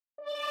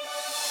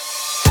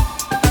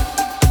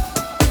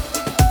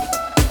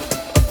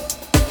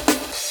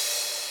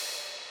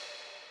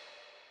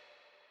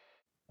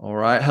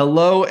right.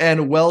 Hello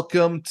and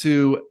welcome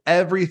to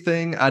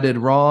Everything I Did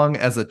Wrong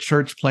as a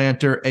Church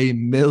Planter, a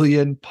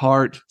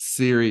million-part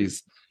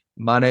series.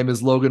 My name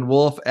is Logan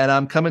Wolf, and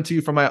I'm coming to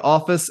you from my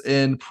office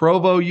in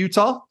Provo,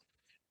 Utah.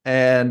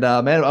 And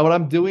man, what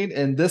I'm doing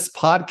in this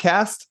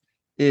podcast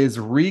is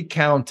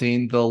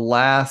recounting the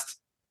last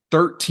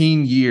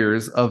 13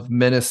 years of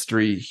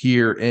ministry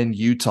here in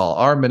Utah.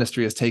 Our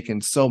ministry has taken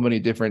so many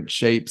different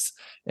shapes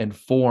and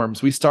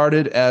forms. We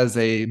started as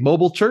a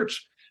mobile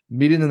church,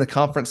 meeting in the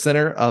conference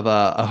center of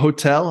a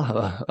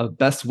hotel, a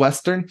Best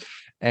Western.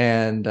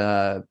 And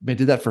we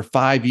did that for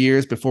 5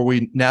 years before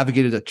we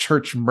navigated a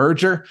church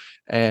merger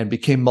and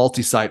became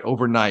multi-site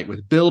overnight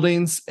with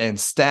buildings and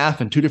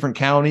staff in 2 different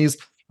counties.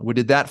 We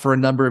did that for a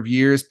number of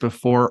years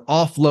before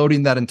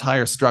offloading that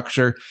entire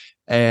structure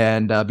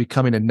and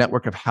becoming a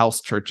network of house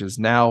churches.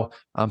 Now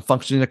I'm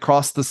functioning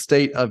across the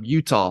state of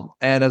Utah.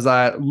 And as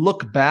I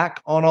look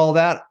back on all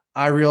that,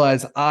 I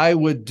realize I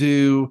would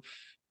do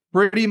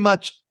pretty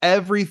much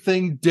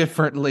everything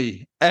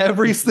differently.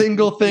 Every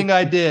single thing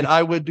I did,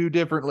 I would do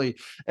differently.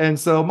 And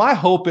so my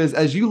hope is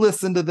as you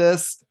listen to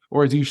this,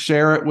 or as you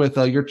share it with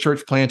your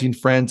church planting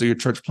friends or your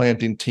church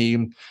planting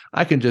team,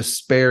 I can just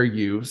spare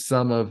you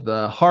some of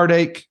the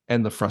heartache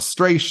and the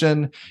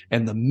frustration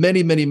and the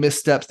many, many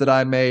missteps that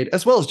I made,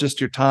 as well as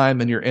just your time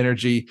and your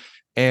energy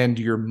and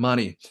your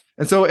money.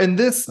 And so in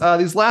these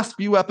last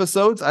few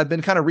episodes, I've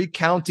been kind of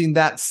recounting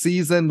that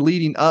season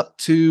leading up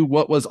to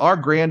what was our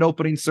grand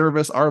opening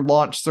service, our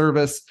launch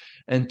service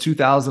in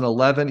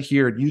 2011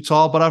 here in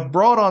Utah. But I've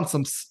brought on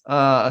some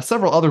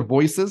several other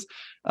voices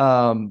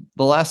the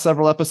last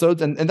several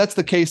episodes, and that's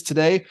the case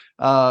today.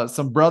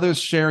 Some brothers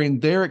sharing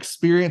their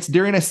experience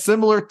during a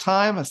similar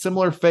time, a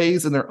similar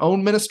phase in their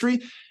own ministry,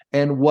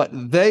 and what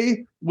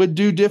they would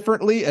do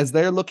differently as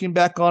they're looking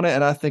back on it.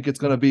 And I think it's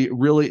going to be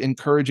really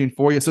encouraging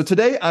for you. So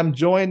today I'm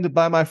joined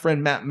by my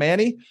friend Matt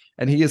Manney,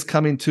 and he is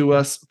coming to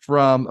us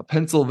from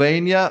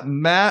Pennsylvania.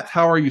 Matt,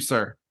 how are you,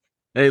 sir?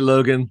 Hey,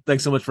 Logan.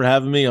 Thanks so much for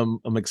having me.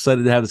 I'm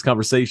excited to have this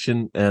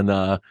conversation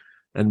and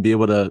be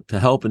able to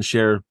help and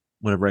share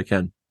whatever I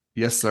can.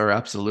 Yes, sir.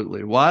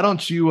 Absolutely. Why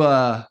don't you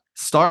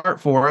start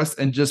for us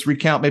and just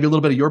recount maybe a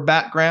little bit of your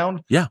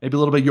background, maybe a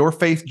little bit of your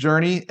faith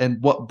journey and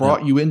what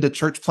brought you into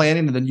church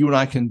planting, and then you and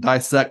I can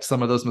dissect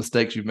some of those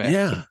mistakes you've made.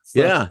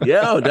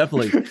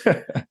 Definitely.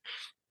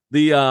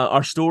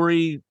 Our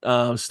story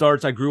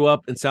starts. I grew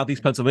up in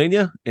Southeast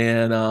Pennsylvania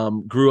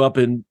and grew up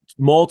in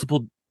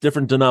multiple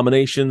different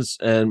denominations,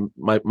 and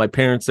my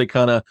parents, they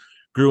kind of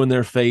grew in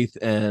their faith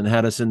and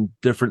had us in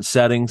different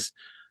settings.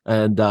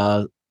 And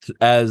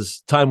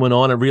as time went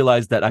on, I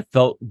realized that I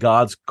felt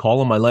God's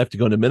call in my life to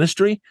go into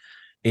ministry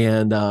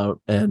and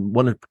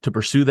wanted to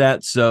pursue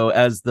that. So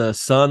as the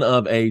son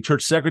of a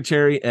church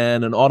secretary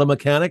and an auto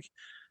mechanic,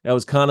 I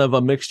was kind of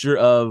a mixture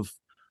of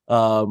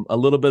a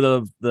little bit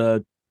of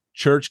the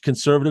church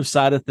conservative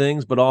side of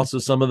things, but also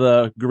some of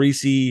the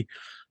greasy,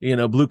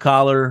 blue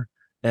collar.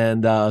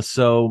 And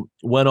so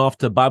went off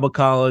to Bible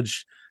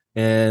college,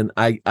 and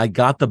I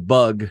got the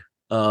bug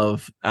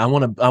of I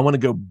want to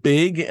go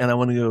big, and I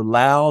want to go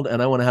loud, and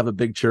I want to have a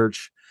big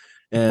church.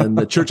 And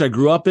the church I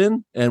grew up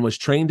in and was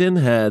trained in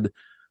had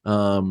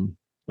about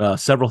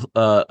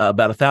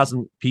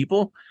 1,000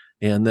 people,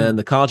 and then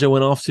the college I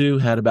went off to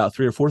had about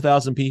 3,000 or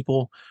 4,000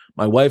 people.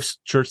 My wife's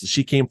church that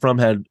she came from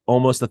had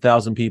almost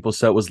 1,000 people.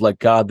 So it was like,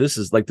 God, this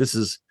is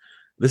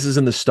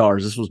in the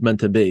stars. This was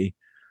meant to be.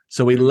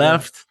 So we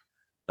left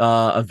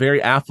a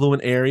very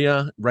affluent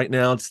area. Right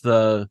now, it's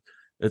the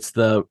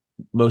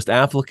most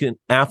affluent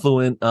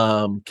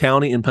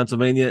county in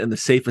Pennsylvania and the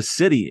safest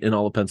city in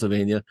all of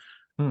Pennsylvania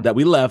that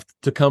we left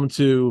to come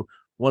to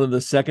one of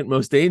the second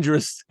most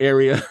dangerous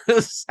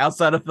areas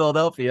outside of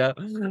Philadelphia.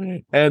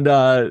 And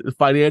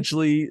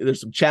financially,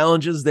 there's some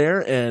challenges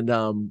there. And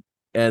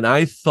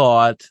I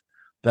thought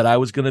that I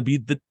was going to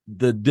be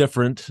the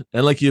different.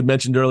 And like you had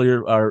mentioned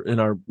earlier in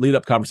our lead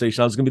up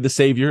conversation, I was going to be the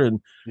savior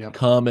and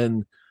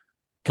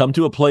come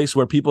to a place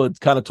where people had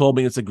kind of told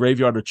me it's a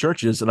graveyard of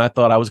churches. And I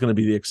thought I was going to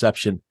be the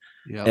exception.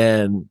 Yep.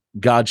 And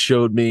God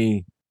showed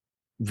me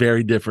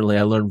very differently.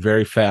 I learned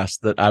very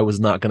fast that I was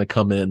not going to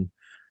come in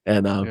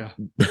and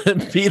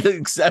be the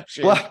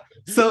exception. Well,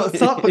 so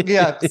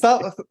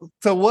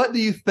what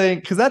do you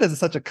think? Because that is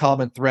such a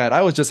common thread.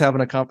 I was just having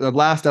the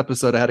last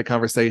episode, I had a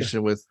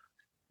conversation with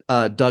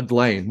Doug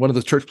Lane, one of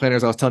the church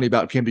planners I was telling you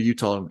about, came to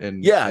Utah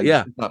and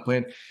not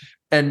playing.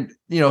 And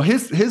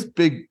his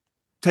big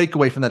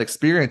takeaway from that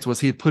experience was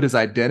he had put his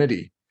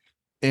identity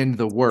in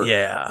the work.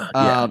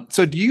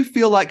 So do you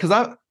feel like,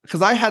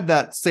 because I had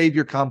that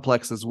savior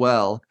complex as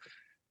well,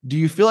 do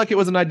you feel like it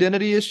was an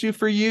identity issue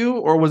for you,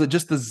 or was it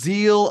just the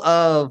zeal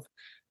of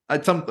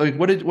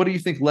what do you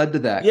think led to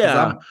that?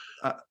 Go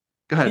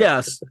ahead.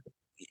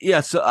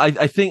 Yes. So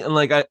I think, and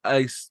like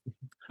I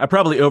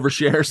probably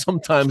overshare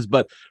sometimes,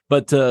 but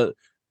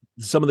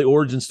some of the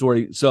origin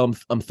story. So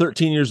I'm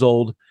 13 years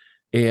old,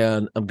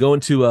 and I'm going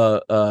to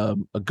a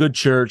good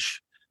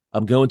church.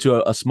 I'm going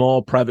to a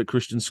small private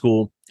Christian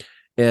school,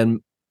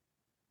 and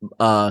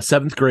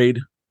 7th grade,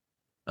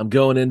 I'm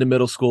going into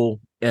middle school,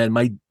 and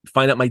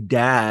find out my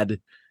dad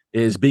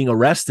is being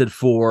arrested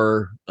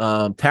for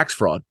tax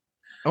fraud.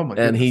 Oh my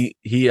And goodness.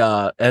 he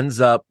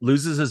ends up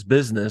loses his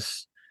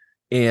business,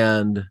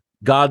 and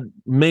God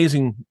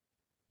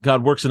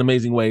works in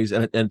amazing ways,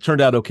 and it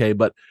turned out okay.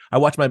 But I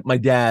watched my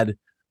dad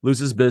lose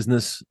his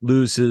business,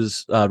 lose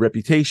his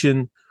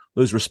reputation,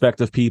 lose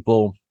respect of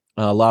people,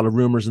 a lot of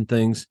rumors and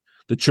things.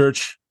 The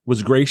church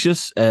was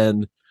gracious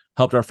and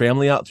helped our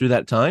family out through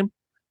that time,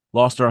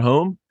 lost our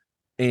home.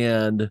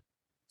 And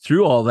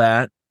through all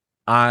that,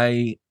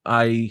 I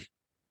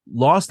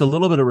lost a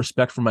little bit of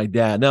respect for my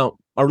dad. Now,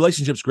 our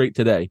relationship's great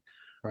today,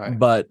 Right.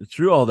 but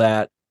through all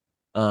that,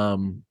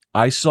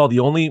 I saw the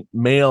only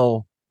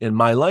male in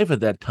my life at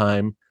that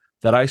time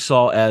that I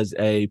saw as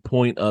a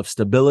point of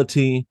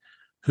stability,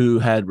 who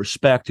had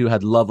respect, who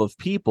had love of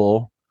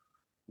people,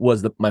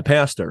 was my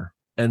pastor.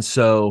 And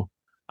so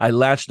I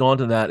latched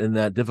onto that in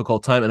that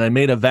difficult time. And I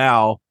made a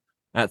vow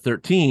at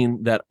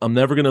 13 that I'm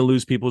never going to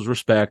lose people's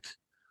respect.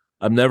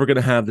 I'm never going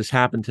to have this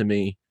happen to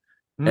me.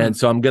 And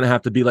so I'm going to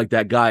have to be like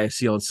that guy I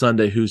see on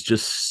Sunday who's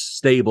just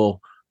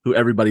stable, who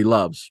everybody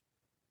loves.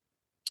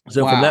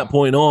 So from that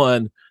point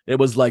on, it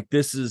was like,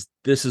 this is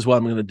what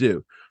I'm going to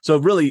do. So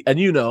really, and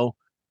you know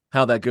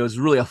how that goes,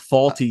 really a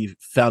faulty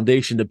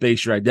foundation to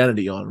base your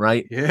identity on,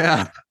 right?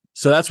 Yeah.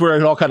 So that's where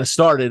it all kind of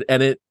started,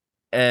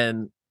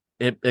 and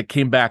it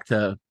came back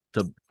to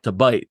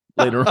bite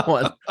later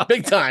on,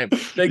 big time.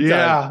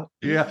 Yeah.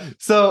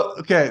 So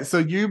okay, so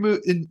you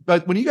moved in,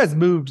 but when you guys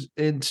moved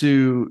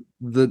into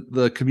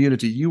the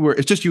community,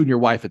 it's just you and your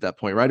wife at that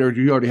point, right? Or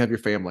do you already have your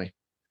family?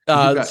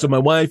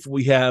 So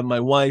we have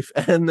my wife,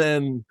 and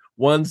then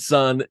one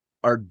son.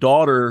 Our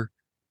daughter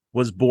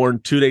was born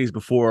 2 days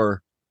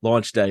before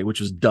launch day, which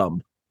was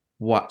dumb.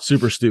 What?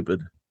 Super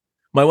stupid.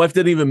 My wife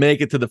didn't even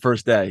make it to the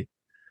first day.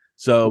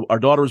 So our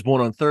daughter was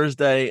born on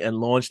Thursday, and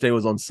launch day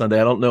was on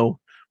Sunday. I don't know.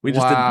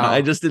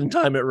 I just didn't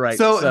time it right.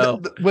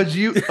 So was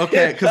you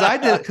okay?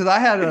 Because I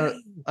had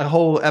a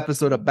whole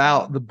episode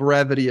about the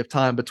brevity of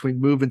time between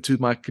moving to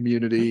my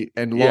community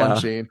and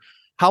launching.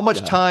 How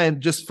much time,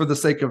 just for the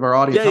sake of our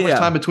audience, how much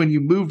time between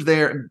you moved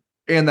there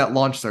and that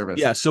launch service?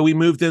 Yeah, so we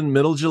moved in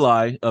middle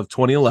July of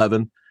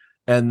 2011,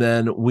 and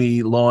then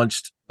we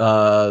launched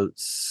 7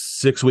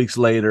 weeks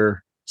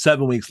later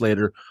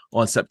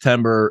on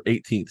September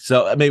 18th.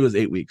 So maybe it was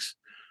 8 weeks.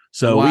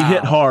 So we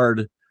hit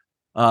hard.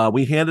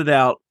 We handed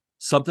out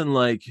something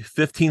like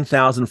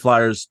 15,000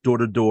 flyers door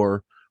to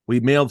door. We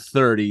mailed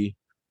 30.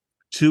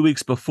 2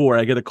 weeks before,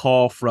 I get a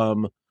call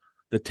from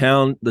the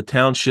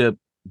township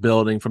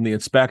building, from the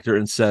inspector,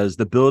 and says,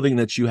 the building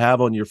that you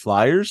have on your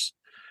flyers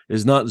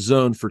is not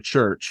zoned for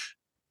church.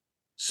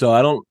 So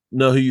I don't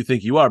know who you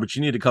think you are, but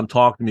you need to come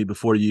talk to me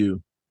before you're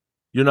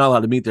not allowed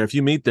to meet there. If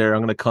you meet there,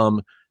 I'm going to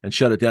come and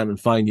shut it down and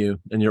fine you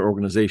and your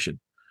organization.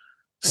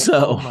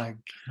 So, oh my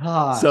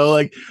God.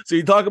 So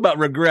you talk about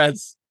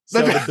regrets.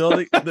 So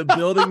the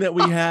building that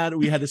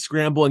we had to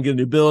scramble and get a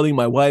new building.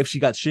 My wife, she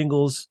got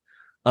shingles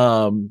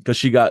because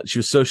she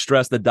was so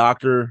stressed. The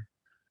doctor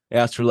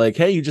asked her, like,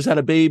 hey, you just had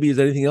a baby. Is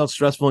anything else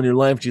stressful in your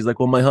life? She's like,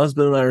 well, my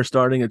husband and I are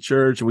starting a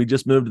church, and we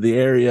just moved to the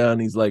area. And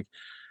he's like,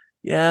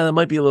 yeah, that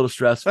might be a little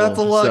stressful. That's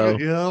a lot.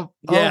 Oh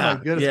my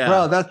goodness,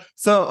 bro.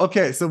 So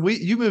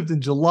you moved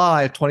in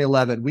July of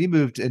 2011. We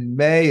moved in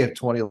May of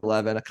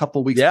 2011, a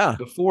couple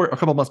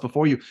months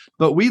before you.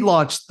 But we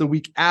launched the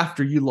week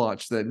after you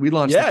launched. Then we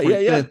launched.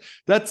 And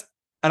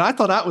I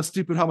thought that was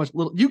stupid. How much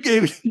little you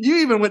gave? You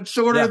even went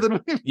shorter than we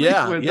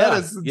went. That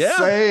is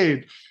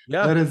insane.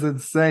 That is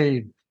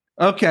insane.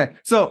 Okay,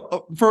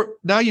 so for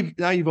now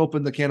you've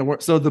opened the can of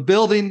worms. So the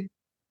building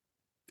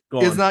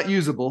is not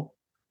usable.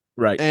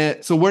 Right.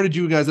 And so where did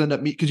you guys end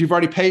up meeting? Because you've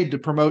already paid to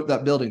promote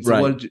that building.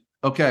 So what did you?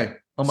 Okay.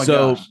 Oh my gosh.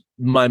 So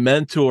my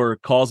mentor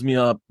calls me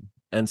up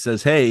and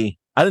says, hey,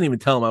 I didn't even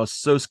tell him. I was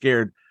so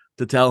scared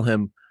to tell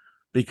him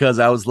because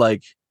I was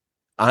like,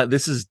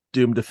 this is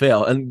doomed to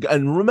fail. And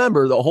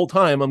remember, the whole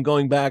time I'm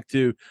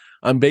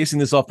basing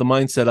this off the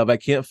mindset of I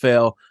can't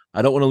fail.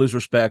 I don't want to lose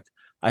respect.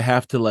 I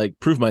have to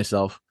prove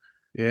myself.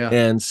 Yeah.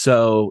 And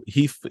so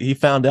he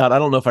found out. I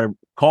don't know if I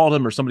called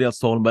him or somebody else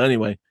told him, but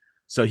anyway,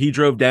 so he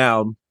drove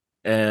down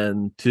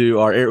and to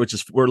our area,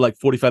 we're like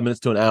 45 minutes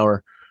to an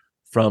hour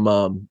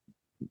from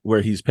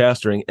where he's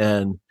pastoring,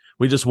 and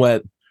we just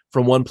went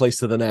from one place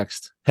to the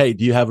next. Hey,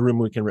 do you have a room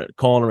we can rent?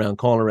 Calling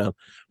around.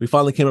 We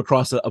finally came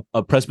across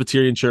a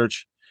Presbyterian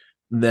church,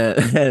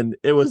 and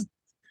it was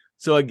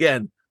so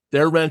again.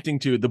 They're renting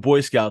to the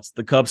Boy Scouts,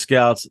 the Cub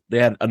Scouts. They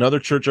had another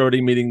church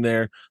already meeting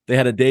there. They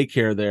had a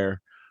daycare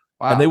there.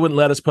 Wow. And they wouldn't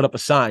let us put up a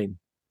sign.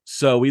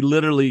 So we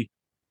literally,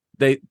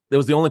 it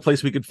was the only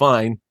place we could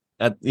find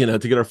to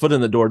get our foot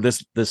in the door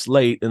this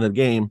late in the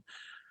game.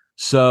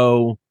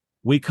 So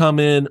we come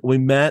in, we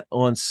met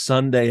on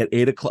Sunday at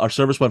 8:00. Our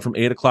service went from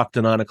 8:00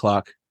 to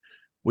 9:00.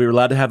 We were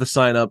allowed to have a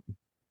sign up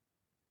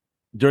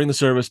during the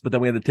service, but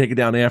then we had to take it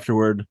down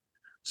afterward.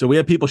 So we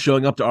had people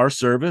showing up to our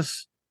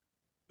service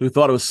who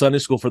thought it was Sunday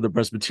school for the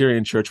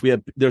Presbyterian church.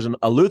 There's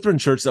a Lutheran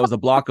church that was a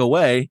block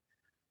away,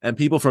 and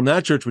people from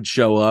that church would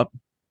show up.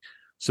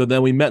 So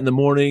then we met in the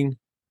morning.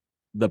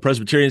 The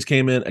Presbyterians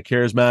came in, a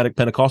charismatic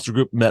Pentecostal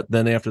group met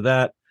then after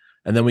that.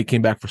 and then we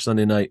came back for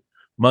Sunday night.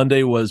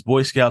 Monday was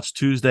Boy Scouts,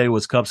 Tuesday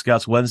was Cub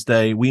Scouts,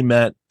 Wednesday we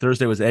met,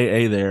 Thursday was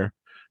AA there,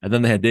 and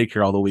then they had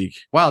daycare all the week.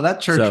 Wow,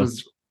 that church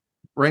was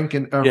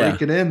raking in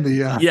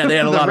the yeah, they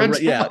had a lot rental,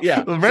 of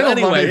yeah. The So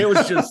anyway, money. it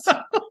was just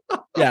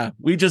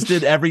we just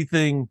did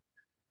everything.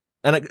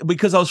 And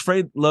because I was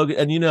afraid, Logan,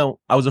 and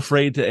I was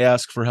afraid to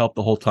ask for help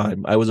the whole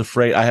time. I was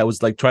afraid. I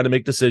was like trying to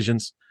make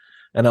decisions,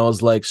 and I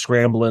was like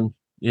scrambling,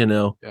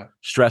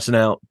 stressing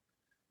out,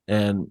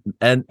 and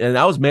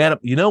I was mad at,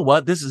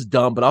 what? This is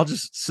dumb, but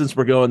since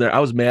we're going there, I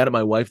was mad at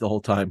my wife the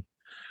whole time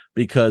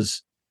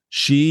because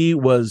she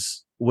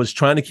was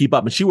trying to keep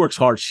up, and she works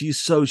hard. She's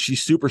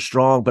super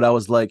strong, but I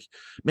was like,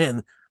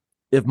 man,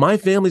 if my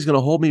family's going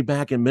to hold me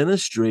back in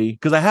ministry,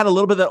 because I had a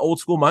little bit of that old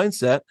school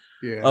mindset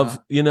of,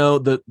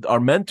 our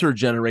mentor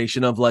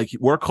generation of like,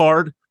 work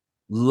hard,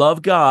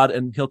 love God,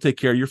 and he'll take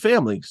care of your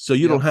family. So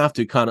you don't have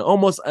to kind of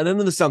almost, and then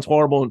this sounds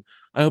horrible, and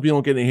I hope you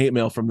don't get any hate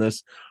mail from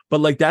this, but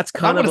like, that's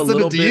kind of a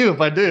little bit. You if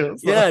I do.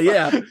 So.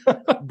 Yeah.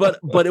 But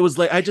it was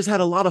like, I just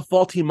had a lot of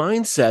faulty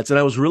mindsets, and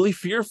I was really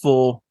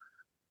fearful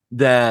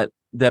that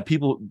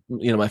people,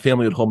 my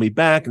family would hold me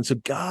back. And so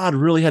God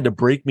really had to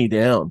break me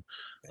down.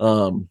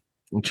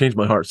 And changed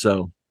my heart.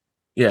 So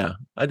yeah,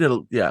 I did.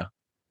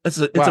 It's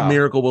a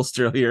miracle we're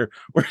still here.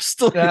 We're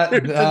still here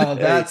today.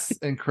 That's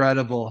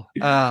incredible.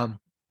 How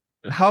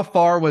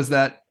far was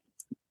that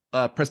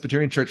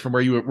Presbyterian church from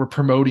where you were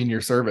promoting your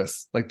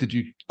service? Like, did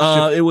you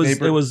it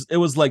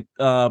was like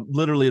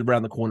literally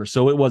around the corner,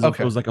 so it wasn't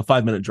it was like a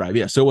 5-minute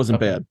drive. So it wasn't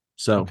bad.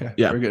 So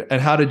very good. And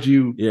how did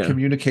you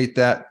communicate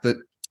that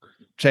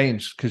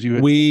change? Because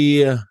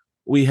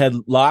we had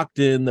locked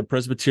in the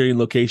Presbyterian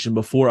location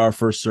before our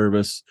first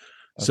service.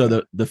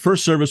 So the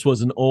first service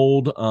was an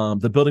old,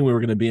 the building we were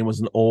going to be in was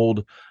an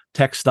old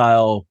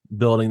textile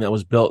building that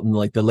was built in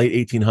like the late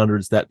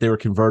 1800s that they were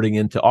converting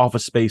into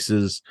office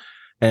spaces.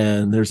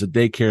 And there's a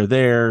daycare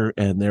there,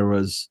 and there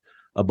was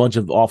a bunch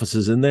of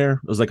offices in there.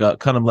 It was like a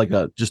kind of like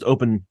a just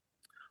open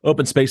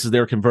spaces they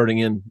were converting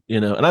in,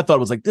 and I thought it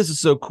was like, this is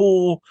so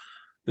cool.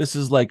 This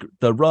is like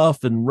the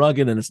rough and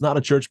rugged, and it's not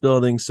a church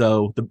building.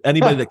 So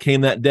anybody that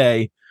came that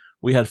day,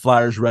 we had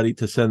flyers ready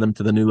to send them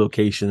to the new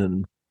location.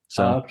 And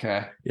so,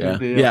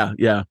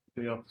 yeah.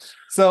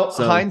 So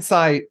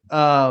hindsight,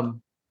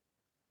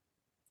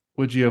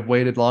 would you have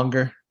waited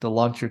longer to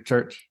launch your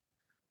church?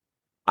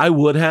 I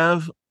would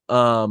have.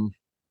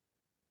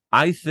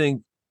 I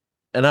think,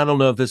 and I don't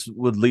know if this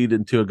would lead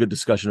into a good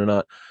discussion or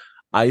not.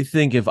 I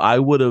think if I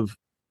would have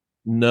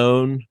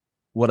known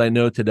what I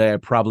know today, I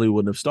probably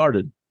wouldn't have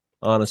started.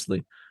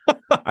 Honestly,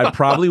 I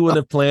probably wouldn't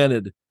have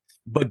planted.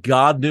 But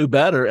God knew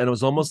better, and it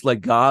was almost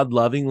like God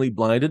lovingly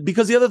blinded.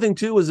 Because the other thing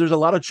too is there's a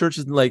lot of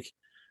churches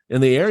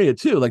in the area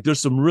too. Like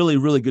there's some really,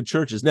 really good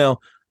churches. Now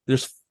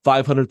there's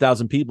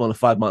 500,000 people in a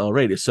 5-mile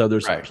radius, so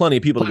there's plenty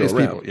of people to go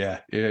around.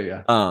 Yeah.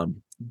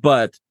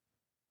 But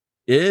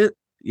it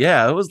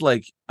was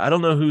like, I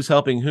don't know who's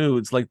helping who.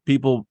 It's like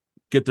people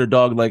get their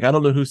dog. Like I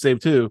don't know who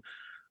saved who.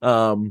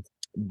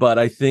 But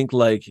I think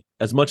like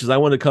as much as I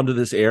want to come to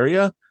this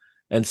area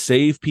and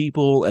save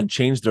people and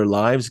change their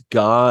lives,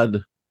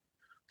 God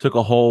took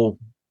a whole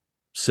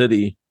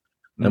city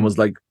and was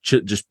like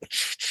just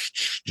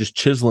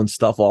chiseling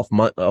stuff off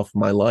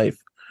my life.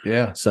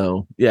 Yeah.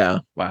 So yeah.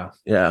 Wow.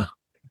 Yeah.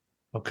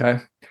 Okay.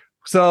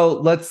 So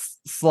let's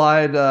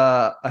slide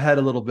ahead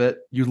a little bit.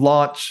 You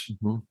launch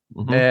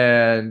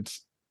and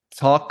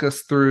talk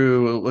us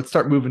through. Let's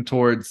start moving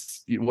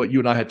towards what you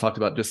and I had talked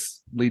about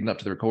just leading up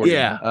to the recording.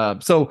 Yeah.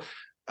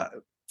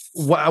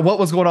 What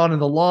was going on in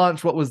the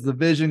launch? What was the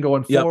vision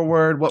going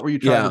forward? What were you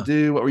trying to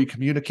do? What were you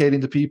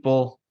communicating to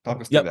people? Talk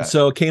us through that.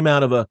 So it came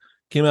out of a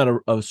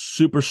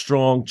super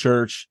strong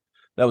church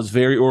that was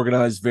very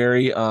organized,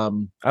 very I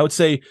would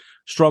say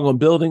strong on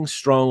buildings,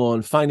 strong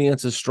on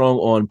finances, strong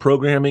on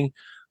programming.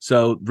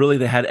 So really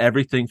they had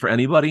everything for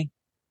anybody.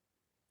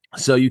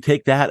 So you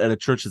take that at a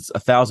church that's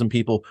 1,000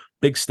 people,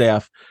 big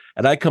staff,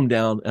 and I come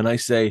down and I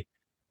say,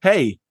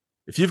 hey,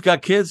 if you've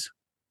got kids,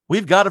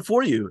 we've got it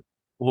for you.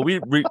 Well,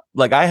 we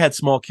like I had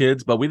small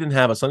kids, but we didn't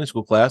have a Sunday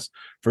school class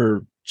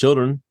for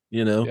children,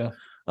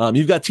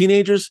 You've got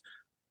teenagers,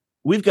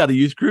 we've got a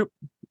youth group.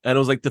 And it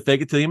was like, to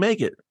fake it till you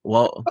make it.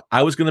 Well,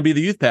 I was going to be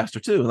the youth pastor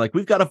too. Like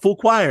we've got a full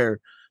choir,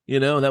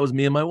 and that was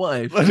me and my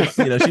wife.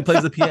 She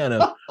plays the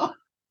piano.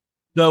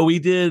 So we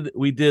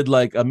did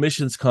like a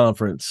missions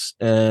conference,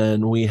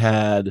 and we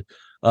had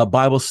a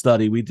Bible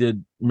study. We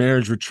did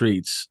marriage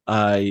retreats.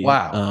 We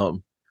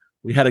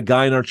had a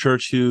guy in our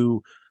church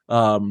who,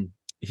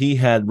 he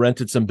had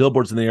rented some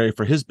billboards in the area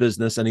for his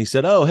business. And he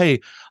said, oh, hey,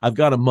 I've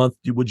got a month.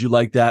 Would you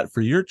like that for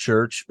your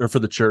church or for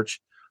the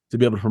church to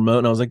be able to promote?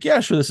 And I was like,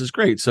 yeah, sure. This is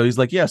great. So he's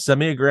like, yeah, send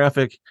me a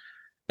graphic.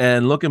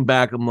 And looking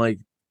back, I'm like,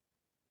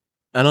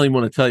 I don't even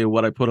want to tell you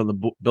what I put on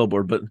the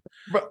billboard, but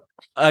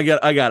I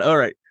got it. All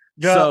right.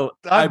 Yeah, so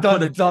I've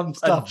done dumb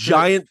stuff.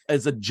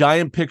 A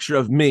giant picture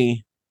of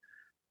me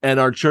and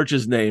our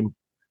church's name.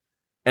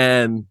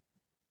 And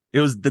it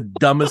was the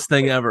dumbest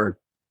thing ever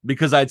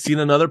because I'd seen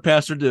another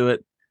pastor do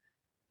it.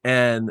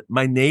 And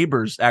my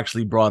neighbors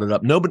actually brought it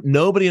up.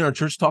 Nobody in our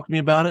church talked to me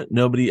about it.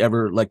 Nobody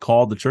ever like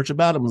called the church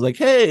about it and was like,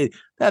 hey,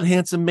 that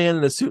handsome man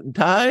in a suit and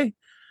tie.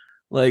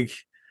 Like,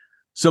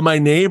 so my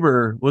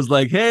neighbor was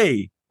like,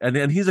 hey, and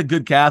then he's a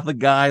good Catholic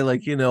guy,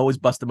 like, always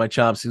busted my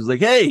chops. He was like,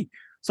 hey,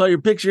 saw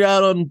your picture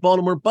out on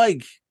Baltimore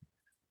Bike.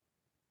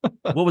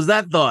 What was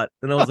that thought?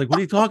 And I was like, what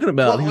are you talking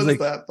about? What He was was like,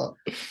 that thought?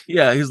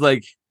 yeah, he's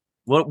like,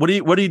 what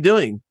are you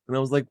doing? And I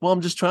was like, well,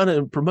 I'm just trying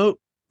to promote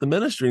the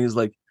ministry. And he's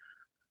like,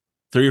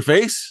 through your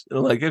face? And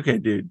I'm like, okay,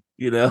 dude,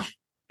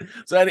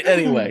 So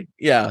anyway,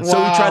 yeah. Wow. So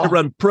we tried to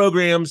run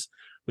programs.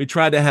 We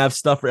tried to have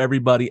stuff for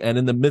everybody. And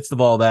in the midst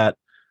of all that,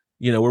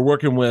 we're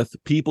working with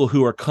people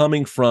who are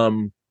coming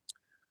from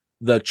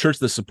the church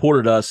that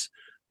supported us.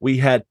 We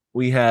had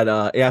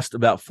asked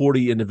about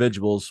 40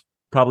 individuals,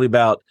 probably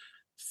about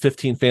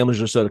 15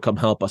 families or so, to come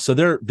help us. So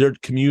they're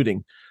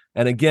commuting.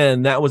 And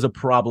again, that was a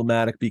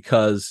problematic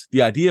because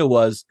the idea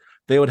was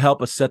they would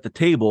help us set the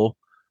table,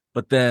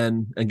 but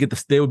then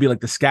they would be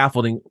like the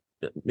scaffolding,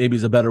 maybe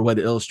is a better way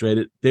to illustrate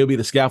it. They would be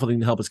the scaffolding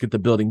to help us get the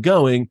building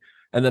going.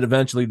 And then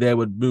eventually they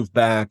would move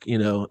back,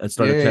 and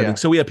start attending. Yeah.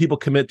 So we had people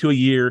commit to a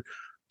year,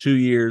 2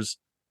 years.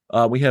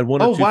 We had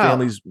one or two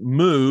families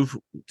move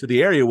to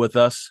the area with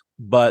us,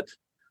 but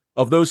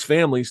of those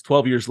families,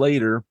 12 years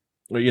later,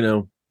 we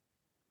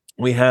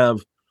have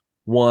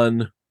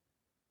 1-2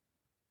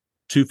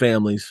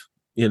 families,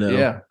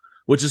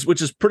 which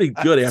is pretty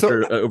good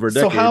after over a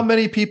decade. So how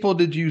many people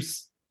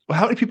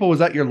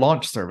was at your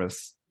launch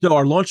service? So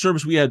our launch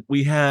service, we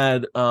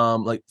had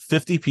like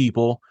 50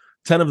 people.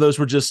 10 of those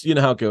were just,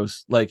 how it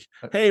goes. Like,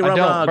 hey,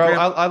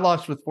 I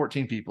launched with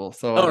 14 people.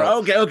 So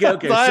okay.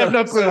 So I have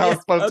no clue how it's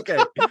supposed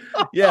to.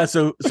 Yeah.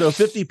 So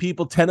 50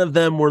 people, 10 of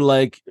them were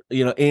like,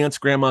 aunts,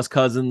 grandmas,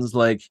 cousins,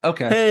 like,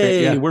 okay,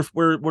 hey, yeah.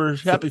 we're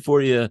happy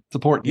for you.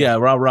 Support you. Yeah,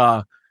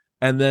 rah.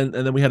 And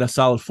then we had a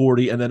solid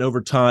 40. And then over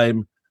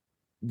time,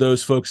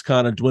 those folks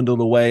kind of dwindled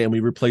away and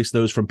we replaced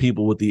those from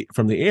people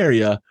from the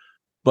area.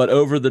 But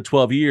over the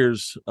 12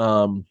 years,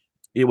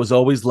 it was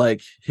always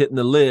like hitting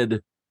the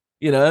lid,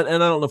 and I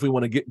don't know if we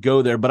want to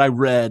go there, but I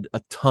read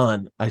a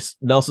ton.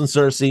 Nelson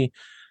Searcy,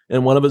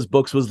 and one of his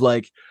books was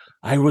like,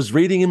 I was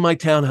reading in my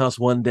townhouse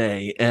one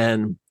day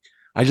and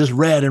I just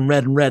read and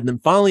read and read. And then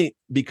finally,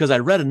 because I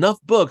read enough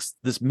books,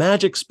 this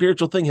magic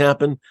spiritual thing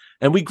happened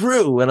and we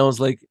grew. And I was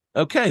like,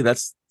 okay,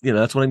 that's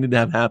what I need to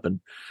have happen.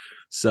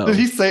 So did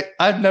he say,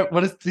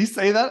 did he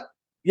say that?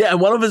 Yeah, in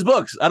one of his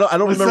books. I don't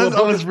remember what book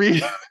I was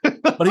reading.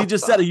 But he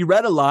just said he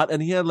read a lot,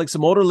 and he had like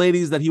some older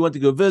ladies that he went to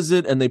go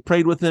visit, and they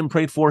prayed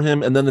for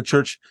him, and then the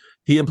church,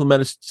 he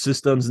implemented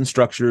systems and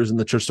structures, and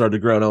the church started to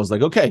grow. And I was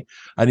like, okay,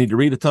 I need to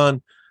read a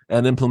ton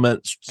and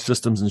implement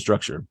systems and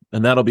structure,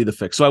 and that'll be the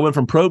fix. So I went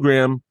from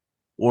program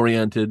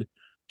oriented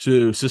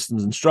to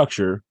systems and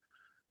structure,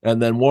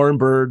 and then Warren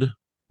Bird,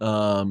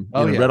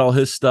 read all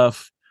his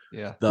stuff.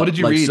 Yeah. What did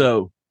you read?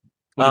 So,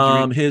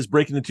 his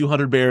Breaking the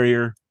 200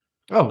 Barrier.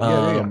 Oh,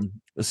 yeah.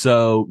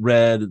 So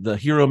read The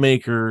Hero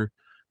Maker,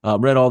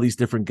 read all these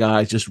different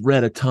guys, just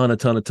read a ton,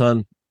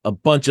 a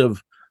bunch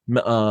of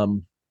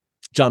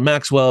John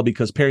Maxwell,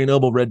 because Perry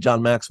Noble read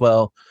John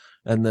Maxwell.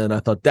 And then I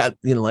thought that,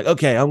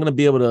 okay, I'm going to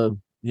be able to,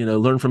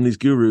 learn from these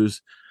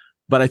gurus.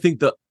 But I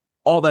think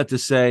all that to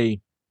say,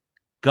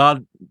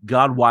 God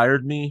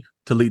wired me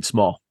to lead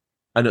small.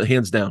 I know,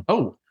 hands down.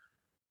 Oh,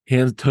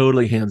 hands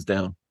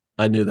down.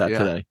 I knew that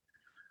today,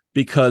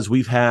 because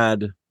we've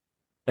had,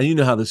 and you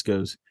know how this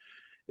goes.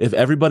 If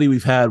everybody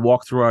we've had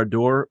walk through our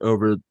door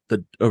over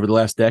the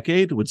last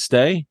decade would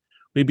stay,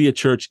 we'd be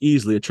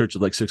easily a church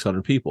of like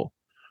 600 people.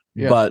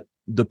 Yeah. But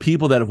the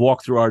people that have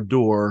walked through our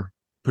door,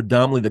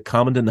 predominantly the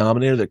common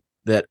denominator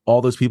that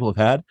all those people have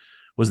had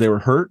was they were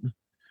hurt,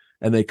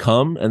 and they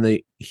come and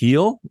they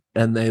heal,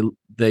 and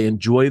they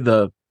enjoy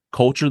the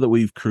culture that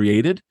we've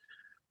created,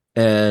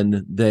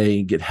 and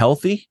they get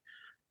healthy,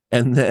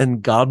 and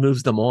then God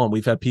moves them on.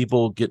 We've had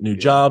people get new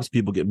jobs,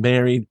 people get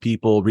married,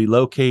 people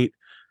relocate.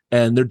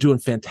 And they're doing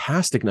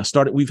fantastic now.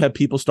 We've had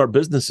people start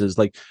businesses.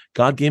 Like,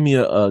 God gave me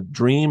a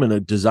dream and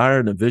a desire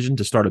and a vision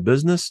to start a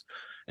business,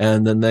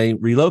 and then they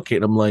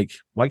relocate. I'm like,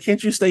 why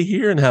can't you stay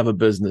here and have a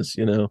business?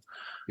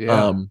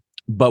 Yeah.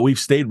 But we've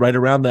stayed right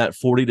around that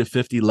 40 to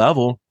 50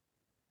 level.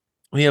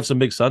 We have some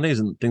big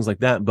Sundays and things like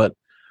that. But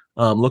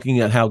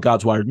looking at how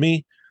God's wired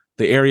me,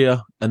 the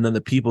area, and then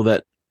the people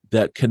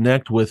that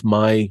connect with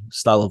my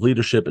style of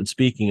leadership and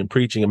speaking and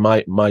preaching and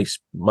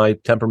my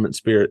temperament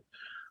spirit,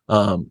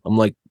 I'm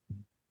like,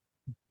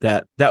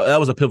 that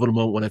was a pivotal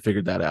moment when I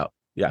figured that out.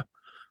 Yeah.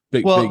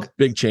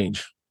 Big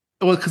change.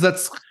 Well, because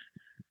that's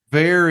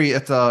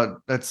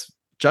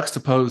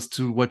juxtaposed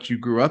to what you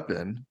grew up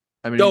in.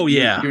 I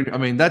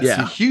mean, that's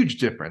a huge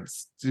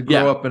difference to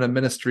grow up in a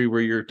ministry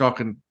where you're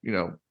talking,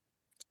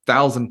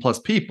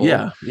 1,000+ people.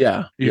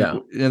 Yeah.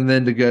 And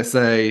then to go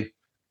say,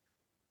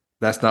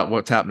 that's not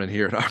what's happening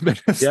here in our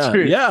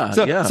ministry. Yeah.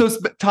 So let's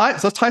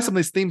tie some of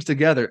these themes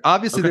together.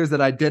 Obviously, there's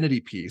that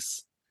identity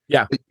piece.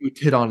 Yeah. That you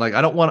hit on. Like,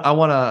 I don't want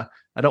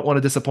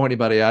to disappoint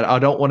anybody. I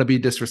don't want to be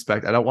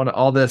disrespected. I don't want to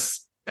all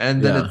this.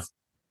 And then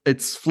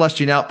it's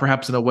fleshing out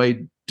perhaps in a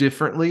way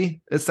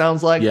differently, it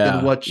sounds like,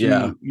 than what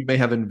you may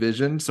have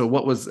envisioned. So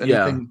what was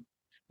anything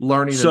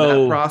learning in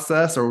that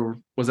process, or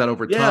was that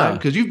over time?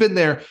 Because you've been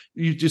there,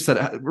 you just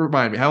said,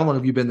 remind me, how long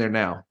have you been there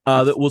now?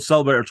 We'll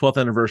celebrate our 12th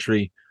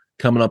anniversary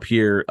coming up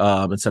here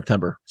in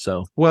September.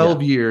 So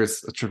 12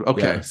 years.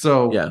 Okay.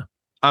 So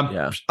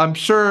I'm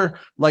sure,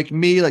 like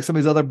me, like some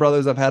of these other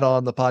brothers I've had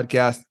on the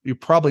podcast, you're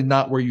probably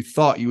not where you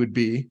thought you would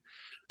be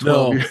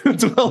 12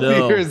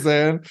 years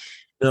in.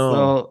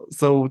 No.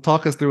 So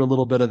talk us through a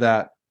little bit of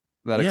that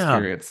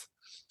experience.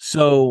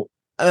 So,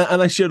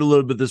 and I shared a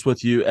little bit of this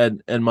with you,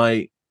 and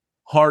my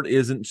heart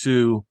isn't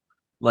to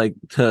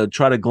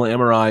try to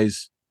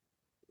glamorize,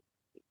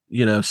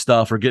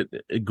 stuff or get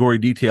gory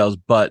details,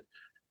 but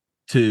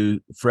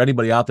for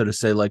anybody out there to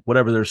say, like,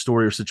 whatever their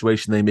story or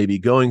situation they may be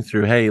going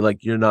through, hey,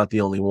 like, you're not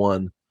the only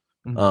one.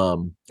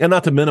 Mm-hmm. And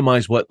not to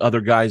minimize what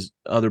other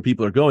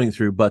people are going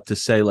through, but to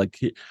say, like,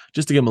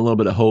 just to give them a little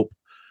bit of hope.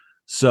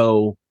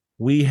 So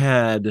we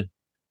had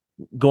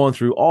gone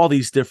through all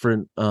these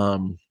different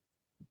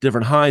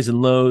highs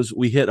and lows.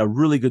 We hit a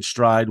really good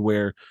stride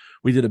where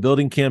we did a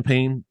building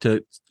campaign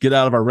to get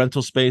out of our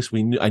rental space.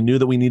 I knew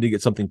that we needed to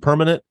get something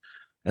permanent.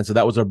 And so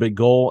that was our big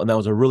goal. And that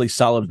was a really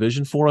solid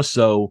vision for us.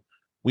 So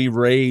we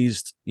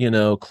raised,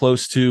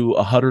 close to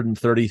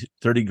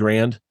 130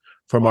 grand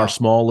from our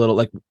small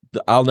little,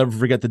 I'll never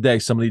forget the day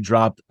somebody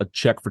dropped a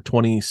check for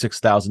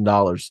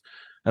 $26,000.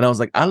 And I was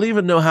like, I don't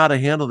even know how to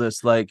handle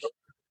this. Like,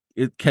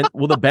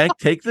 will the bank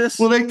take this?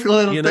 Will they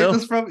take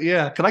this from?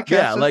 Yeah. Can I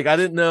catch it? I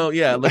didn't know.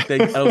 Yeah.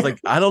 I was like,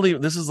 I don't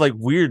even, this is like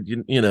weird,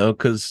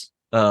 cause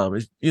how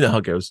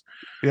it goes.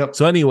 Yep.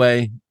 So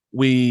anyway,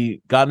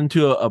 we got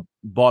into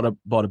bought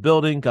a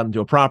building, got into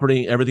a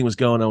property, everything was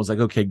going. I was like,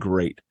 okay,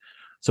 great.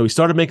 So we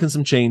started making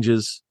some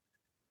changes,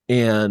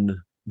 and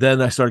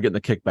then I started getting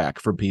a kickback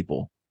from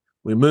people.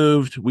 We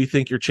moved. We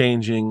think you're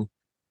changing.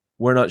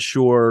 We're not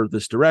sure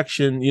this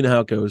direction. You know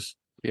how it goes.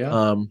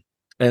 Yeah.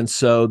 And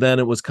so then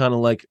it was kind of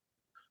like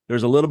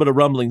there's a little bit of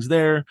rumblings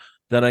there.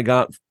 Then I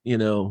got,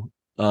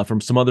 from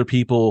some other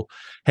people,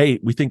 hey,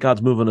 we think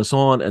God's moving us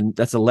on, and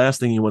that's the last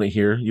thing you want to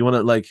hear. You want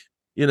to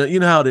you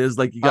know how it is.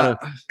 Like, you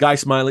got a guy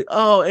smiling.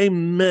 Oh,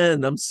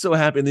 amen. I'm so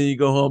happy. And then you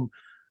go home,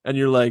 and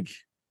you're like.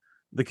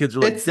 The kids are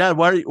like, Dad,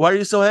 why are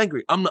you so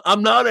angry? I'm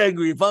not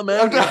angry. If I'm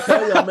angry, I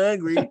tell you I'm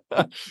angry.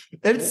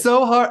 It's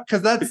so hard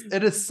because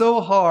it is so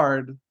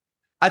hard.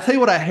 I tell you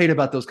what I hate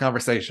about those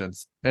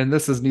conversations, and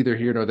this is neither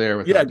here nor there.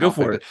 With go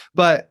for it.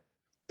 But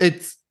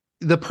it's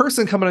the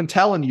person coming and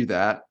telling you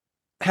that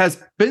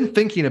has been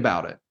thinking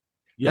about it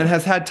and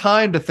has had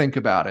time to think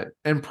about it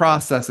and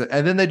process it,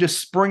 and then they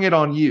just spring it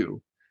on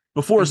you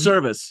before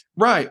service,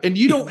 right? And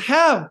you don't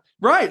have.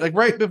 Right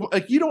before,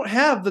 you don't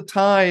have the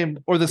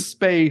time or the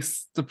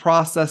space to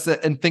process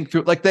it and think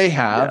through it like they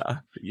have.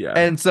 Yeah.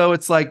 And so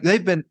it's like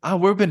we've been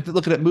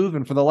looking at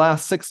moving for the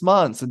last 6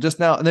 months, and just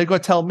now, and they're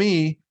going to tell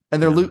me,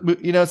 and they're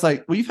it's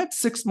like, well, you've had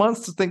 6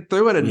 months to think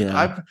through it, and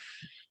a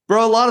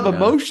lot of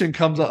emotion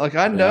comes up. Like,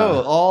 I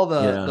know all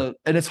the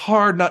and it's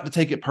hard not to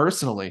take it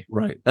personally.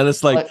 Right. And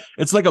it's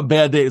like a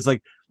bad day. It's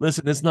like,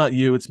 listen, it's not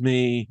you, it's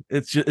me.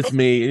 It's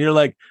me. And you're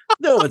like,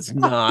 no, it's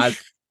not.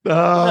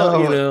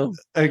 Oh,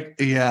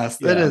 yes,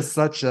 that is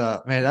such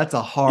a that's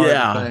a hard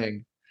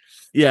thing.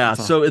 Yeah.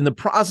 So in the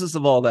process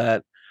of all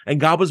that, and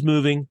God was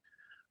moving,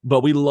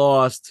 but we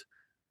lost,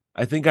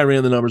 I think I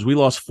ran the numbers, we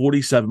lost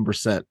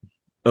 47%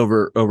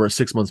 over a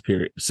 6 month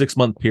period.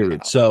 Wow.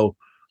 So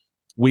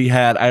we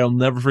had, I'll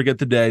never forget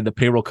the day the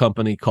payroll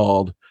company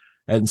called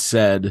and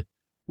said,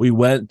 we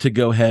went to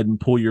go ahead and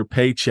pull your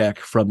paycheck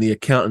from the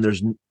account,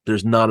 and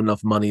there's not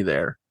enough money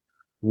there.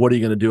 What are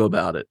you going to do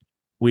about it?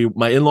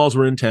 My in-laws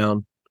were in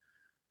town.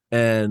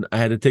 And I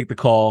had to take the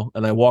call,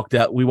 and I walked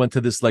out. We went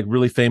to this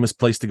really famous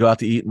place to go out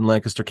to eat in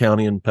Lancaster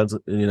County in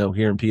Pennsylvania,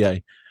 here in PA.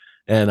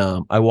 And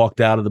I walked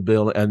out of the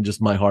building, and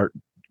just my heart,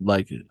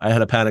 I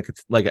had a panic,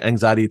 an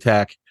anxiety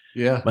attack.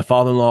 Yeah. My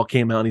father-in-law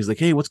came out, and he's like,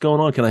 "Hey, what's going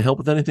on? Can I help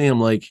with anything?" I'm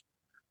like,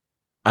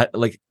 how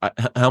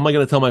am I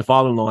going to tell my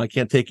father-in-law I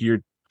can't take care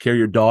of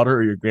your daughter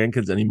or your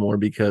grandkids anymore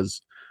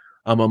because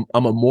I'm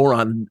a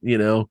moron,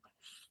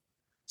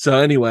 So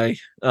anyway,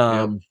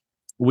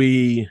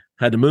 we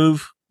had to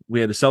move. We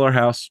had to sell our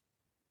house.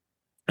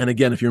 And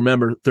again, if you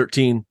remember,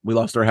 13, we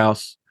lost our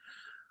house.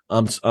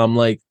 I'm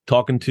like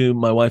talking to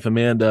my wife,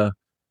 Amanda,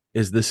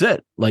 is this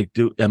it?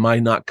 Am I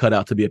not cut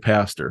out to be a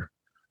pastor?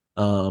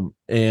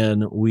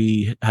 And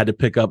we had to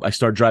pick up, I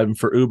started driving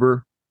for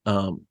Uber,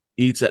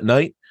 Eats at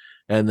night,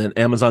 and then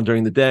Amazon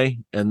during the day,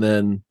 and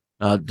then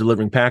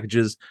delivering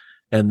packages,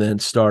 and then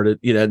started,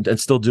 and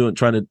still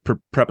trying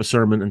to prep a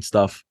sermon and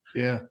stuff.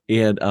 Yeah.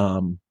 And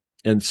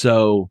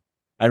so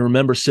I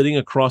remember sitting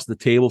across the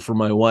table from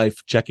my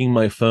wife, checking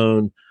my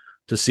phone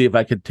to see if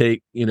I could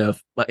take,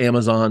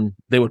 Amazon,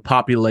 they would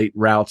populate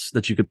routes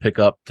that you could pick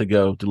up to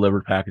go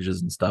deliver packages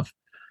and stuff.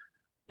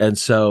 And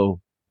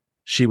so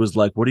she was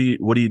like, what are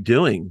you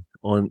doing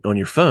on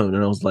your phone?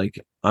 And I was like,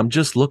 I'm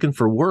just looking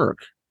for work.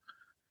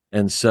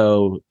 And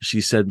so she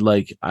said,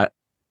 I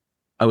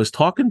was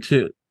talking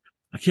to,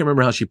 I can't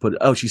remember how she put it.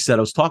 Oh, she said,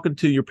 I was talking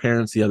to your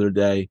parents the other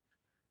day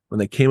when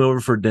they came over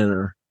for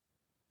dinner.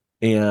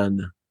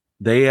 and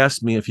they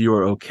asked me if you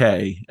were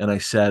okay, and I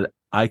said,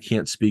 I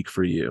can't speak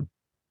for you.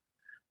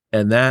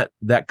 And that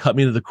cut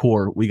me to the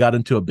core. We got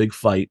into a big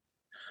fight,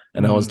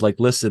 and I was like,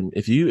 listen,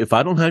 if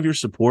I don't have your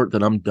support,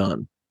 then I'm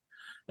done.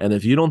 And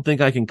if you don't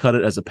think I can cut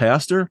it as a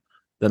pastor,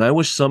 then I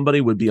wish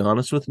somebody would be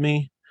honest with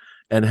me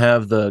and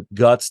have the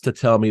guts to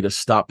tell me to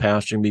stop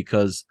pastoring,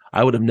 because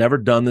I would have never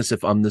done this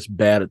if I'm this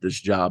bad at this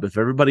job. If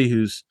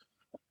everybody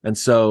and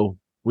so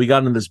we got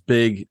into this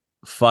big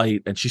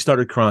fight, and she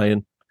started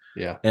crying.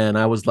 Yeah. And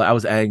I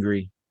was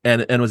angry.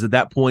 And it was at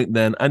that point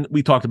then, and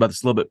we talked about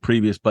this a little bit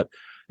previous, but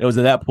it was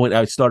at that point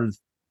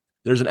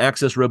there's an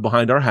access road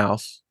behind our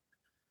house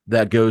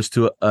that goes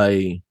to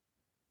a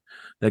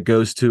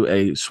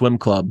swim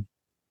club.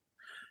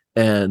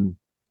 And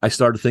I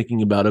started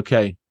thinking about,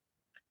 okay,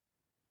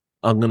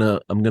 I'm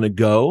gonna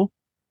go,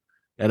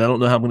 and I don't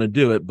know how I'm gonna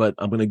do it, but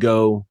I'm gonna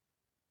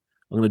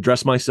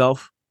dress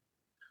myself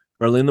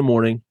early in the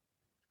morning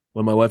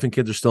when my wife and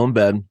kids are still in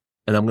bed,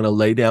 and I'm gonna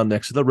lay down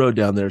next to the road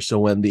down there. So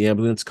when the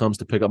ambulance comes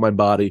to pick up my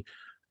body,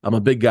 I'm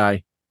a big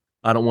guy.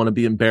 I don't want to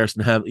be embarrassed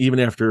and have, even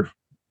after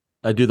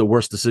I do the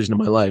worst decision of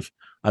my life,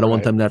 I don't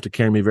want them to have to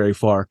carry me very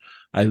far.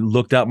 I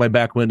looked out my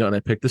back window and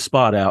I picked the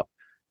spot out,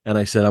 and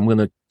I said, I'm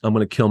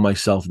gonna kill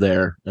myself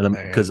there, and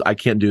because I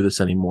can't do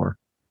this anymore.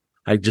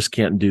 I just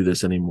can't do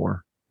this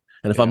anymore.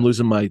 And if I'm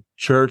losing my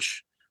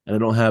church and I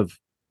don't have,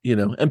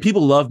 and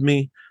people love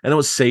me, and it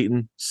was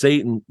Satan,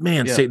 Satan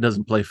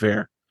doesn't play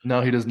fair.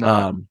 No, he does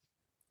not.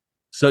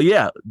 So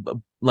yeah,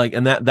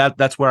 and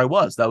that's where I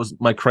was. That was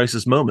my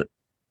crisis moment.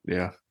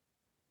 Yeah.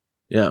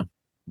 Yeah.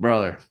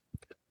 Brother,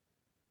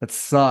 that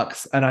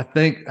sucks. And I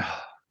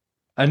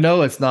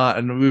know it's not,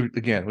 and I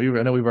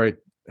know we've already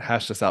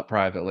hashed this out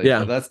privately.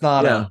 Yeah.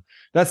 But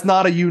that's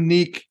not a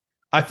unique.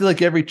 I feel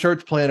like every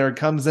church planter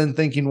comes in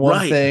thinking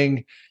one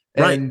thing,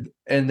 and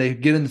they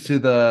get into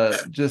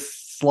the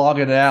just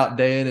slogging it out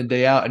day in and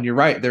day out. And you're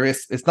right.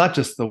 It's not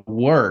just the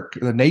work,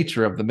 the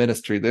nature of the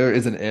ministry. There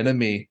is an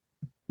enemy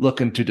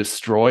looking to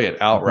destroy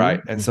it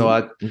outright. And so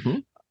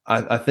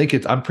I think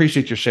I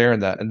appreciate you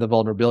sharing that and the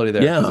vulnerability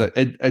there. Yeah.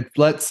 It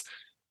lets,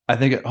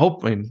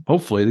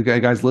 hopefully the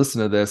guys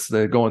listen to this,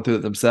 they're going through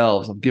it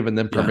themselves. I'm giving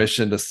them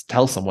permission to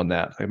tell someone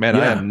that, like, man,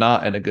 I am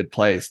not in a good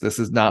place. This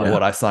is not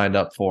what I signed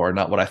up for,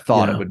 not what I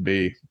thought it would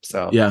be.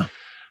 So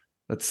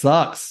that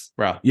sucks,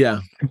 bro.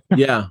 Yeah.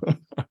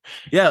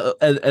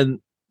 And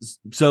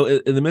so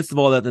in the midst of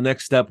all that, the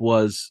next step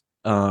was,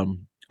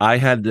 I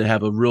had to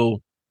have a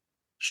real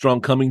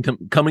strong coming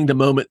to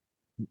moment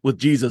with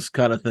Jesus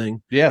kind of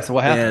thing. Yeah. So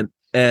what happened?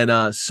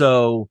 And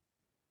so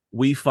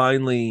we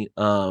finally,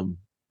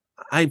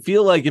 I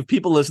feel like if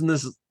people listen to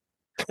this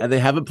and they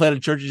haven't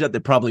planted churches yet, they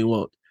probably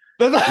won't.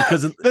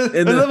 Because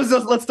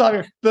let's stop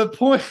here. The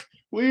point,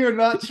 we are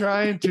not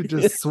trying to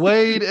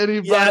dissuade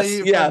anybody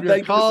from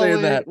your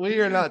calling.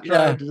 We are not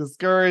trying to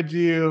discourage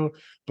you,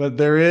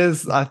 but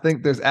I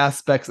think there's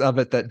aspects of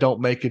it that don't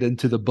make it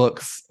into the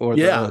books or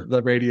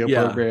the radio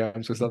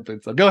programs or something.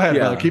 So go ahead,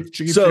 brother. Keep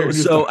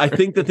so I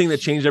think the thing that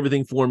changed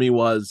everything for me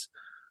was,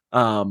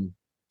 about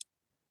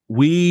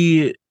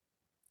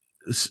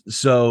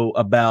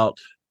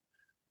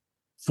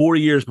 4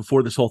 years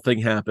before this whole thing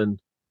happened,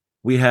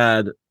 we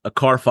had a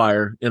car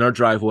fire in our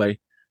driveway.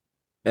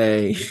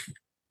 A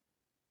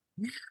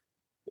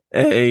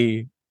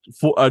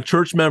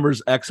church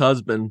member's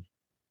ex-husband,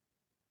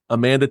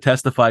 Amanda,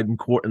 testified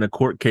in a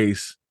court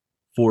case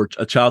for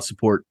a child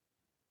support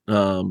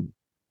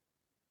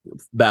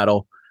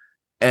battle.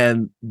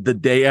 And the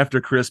day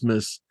after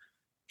Christmas,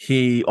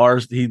 he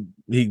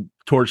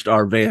torched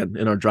our van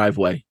in our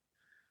driveway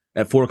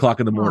at 4:00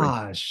 in the morning.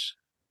 Gosh.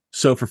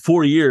 So for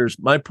 4 years,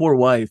 my poor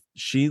wife,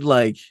 she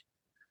would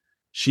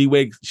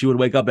wake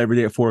up every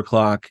day at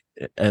 4:00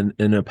 and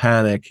in a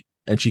panic,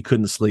 and she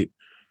couldn't sleep.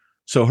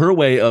 So her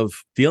way of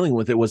dealing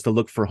with it was to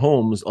look for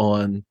homes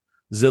on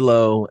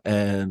Zillow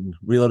and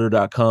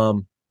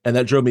Realtor.com. And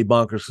that drove me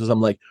bonkers, because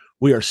I'm like,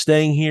 we are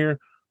staying here.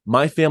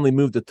 My family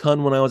moved a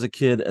ton when I was a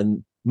kid,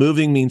 and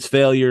moving means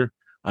failure.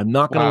 I'm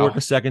not going to work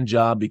a second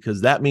job, because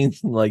that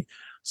means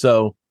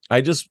so I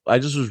just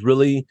was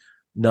really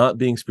not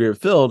being spirit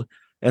filled.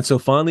 And so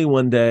finally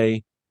one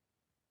day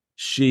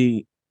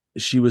she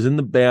was in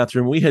the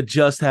bathroom. We had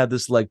just had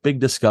this big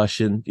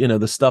discussion,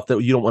 the stuff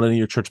that you don't want any of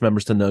your church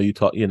members to know. You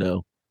talk,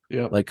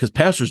 because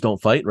pastors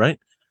don't fight, right,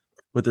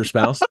 with their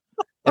spouse.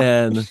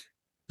 And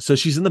so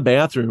she's in the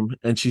bathroom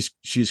and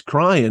she's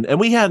crying. And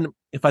we hadn't,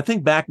 if I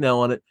think back now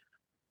on it,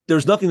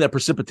 there's nothing that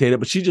precipitated,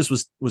 but she just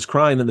was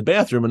crying in the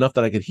bathroom enough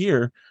that I could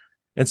hear.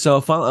 And so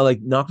finally I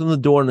knocked on the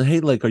door and, hey,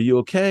 are you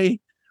okay?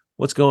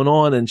 What's going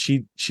on? And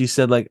she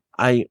said,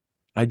 I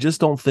just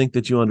don't think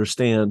that you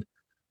understand.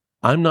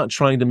 I'm not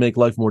trying to make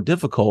life more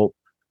difficult.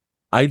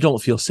 I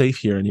don't feel safe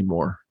here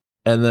anymore.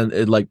 And then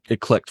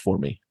it clicked for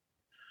me.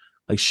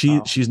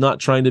 She's not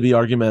trying to be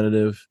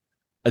argumentative.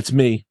 It's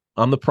me.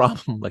 I'm the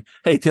problem.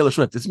 Hey, Taylor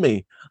Swift, it's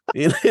me.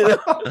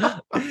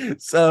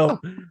 So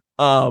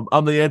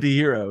I'm the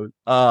anti-hero.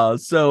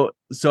 So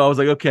I was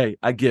like, okay,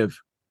 I give.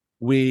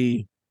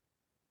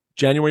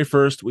 January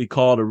 1st, we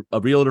called a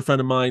realtor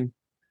friend of mine.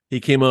 He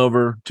came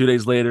over 2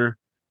 days later.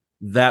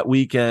 That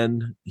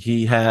weekend,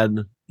 he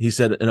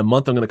said, in a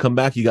month, I'm going to come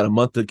back. You got a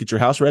month to get your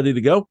house ready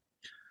to go.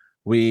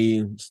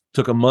 We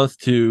took a month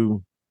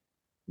to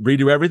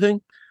redo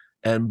everything.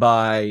 And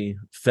by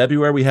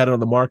February, we had it on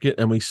the market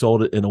and we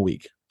sold it in a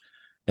week.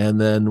 And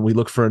then we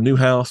looked for a new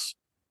house.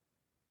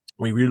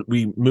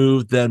 We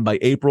moved then by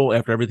April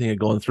after everything had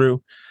gone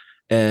through.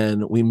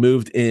 And we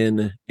moved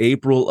in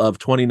April of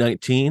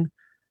 2019,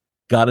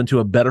 got into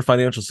a better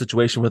financial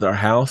situation with our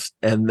house.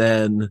 And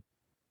then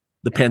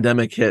the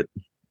pandemic hit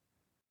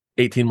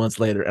 18 months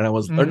later. And I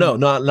was, or no,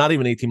 not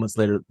even 18 months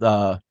later.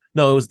 No,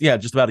 it was,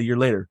 just about a year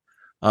later.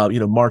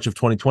 March of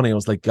 2020, I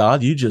was like,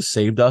 God, you just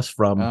saved us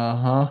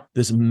from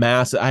this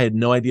massive, I had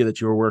no idea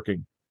that you were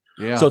working.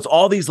 Yeah. So it's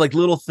all these like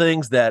little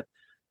things that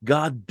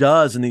God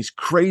does in these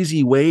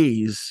crazy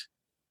ways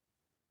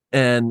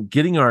and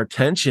getting our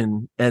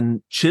attention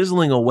and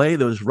chiseling away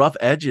those rough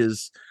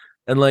edges.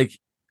 And like,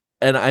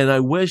 and I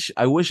wish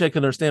I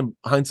could understand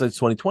hindsight's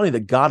 2020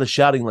 that God is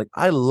shouting like,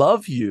 I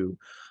love you.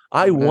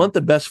 I want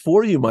the best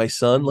for you, my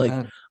son. Like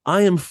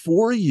I am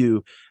for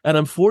you and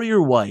I'm for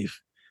your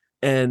wife.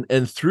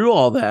 And through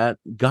all that,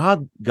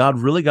 God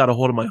really got a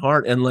hold of my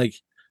heart. And like,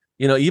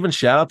 even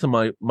shout out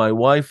to my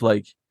wife,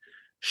 like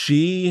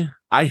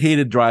I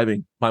hated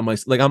driving by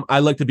myself. Like I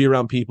like to be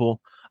around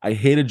people. I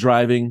hated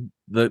driving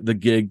the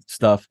gig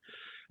stuff.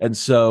 And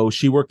so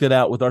she worked it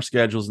out with our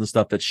schedules and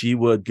stuff that she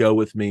would go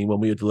with me when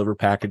we would deliver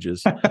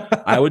packages.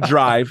 I would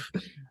drive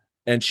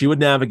and she would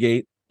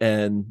navigate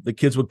and the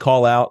kids would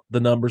call out the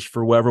numbers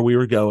for wherever we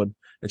were going.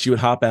 And she would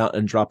hop out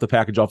and drop the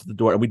package off at the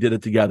door. And we did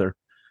it together.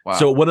 Wow.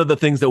 So one of the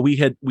things that we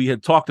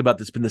had talked about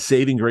that's been the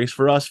saving grace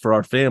for us, for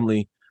our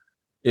family,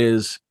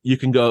 is you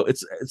can go.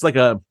 It's like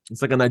a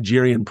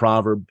Nigerian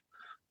proverb,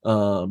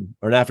 or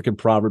an African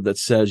proverb that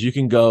says you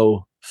can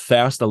go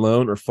fast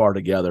alone or far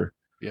together.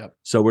 Yeah.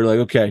 So we're like,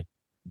 okay,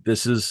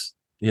 this is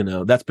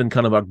that's been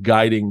kind of a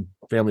guiding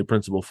family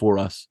principle for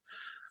us.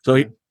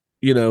 So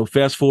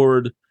fast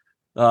forward,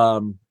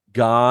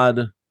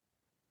 God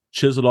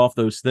chiseled off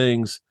those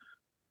things,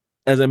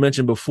 as I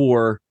mentioned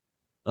before.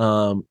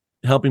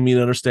 Helping me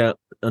to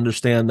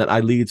understand that I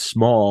lead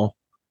small,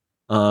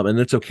 and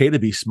it's okay to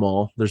be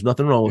small. There's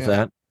nothing wrong with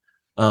that,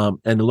 and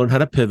to learn how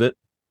to pivot.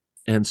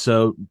 And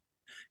so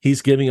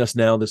he's giving us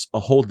now a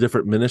whole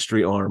different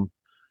ministry arm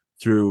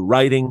through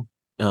writing.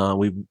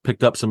 We've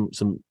picked up some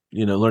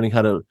learning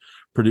how to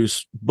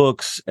produce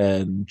books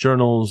and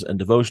journals and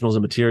devotionals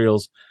and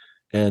materials.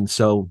 And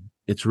so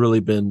it's really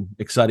been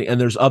exciting.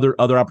 And there's other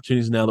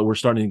opportunities now that we're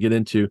starting to get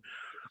into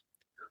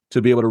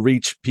to be able to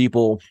reach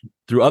people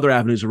through other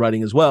avenues of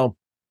writing as well.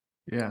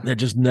 Yeah. That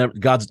just never,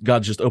 God's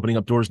just opening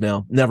up doors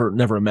now.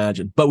 Never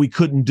imagined. But I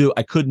couldn't do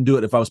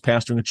it if I was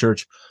pastoring a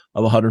church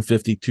of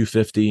 150,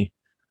 250,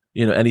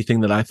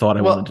 anything that I thought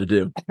I wanted to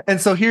do. And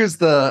so here's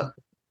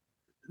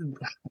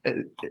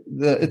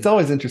it's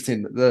always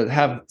interesting to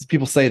have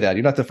people say that.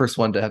 You're not the first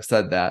one to have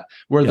said that,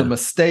 where the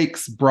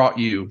mistakes brought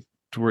you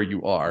to where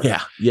you are.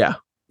 Yeah. Yeah.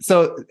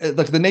 So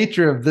like the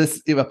nature of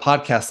a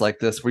podcast like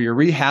this, where you're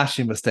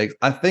rehashing mistakes,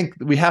 I think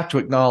we have to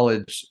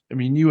acknowledge, I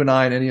mean, you and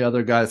I and any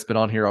other guy that's been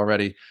on here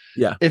already.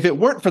 Yeah. If it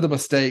weren't for the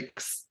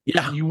mistakes,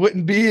 you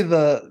wouldn't be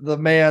the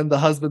man, the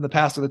husband, the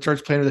pastor, the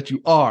church planter that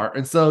you are.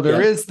 And so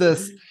there is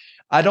this,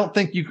 I don't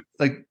think you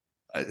like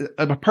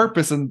a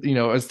purpose and,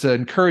 is to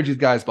encourage these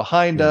guys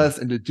behind us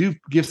and to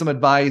give some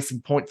advice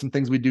and point some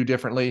things we do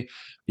differently.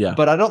 Yeah.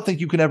 But I don't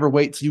think you can ever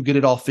wait till you get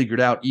it all figured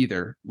out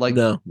either. Like,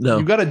 no.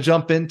 You got to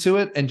jump into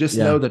it and just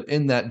know that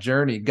in that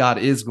journey, God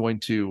is going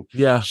to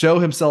show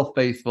himself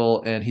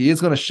faithful, and he is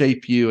going to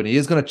shape you, and he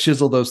is going to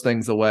chisel those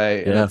things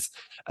away. And that's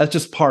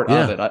just part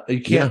of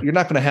it. You're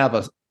not going to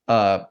have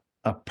a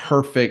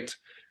perfect,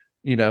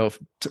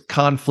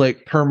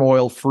 conflict,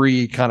 turmoil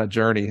free kind of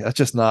journey. That's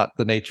just not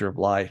the nature of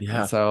life.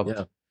 Yeah. And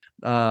so,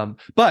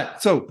 but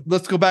so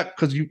let's go back,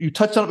 because you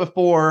touched on it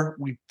before.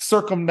 We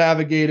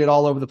circumnavigated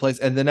all over the place,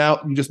 and then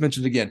now you just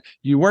mentioned again,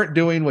 you weren't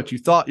doing what you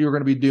thought you were going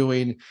to be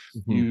doing.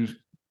 Mm-hmm. You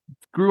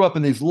grew up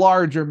in these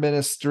larger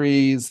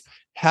ministries,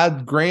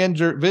 had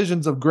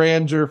visions of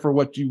grandeur for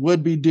what you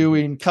would be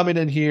doing. Coming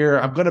in here,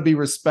 I'm going to be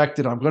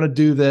respected. I'm going to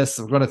do this.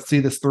 I'm going to see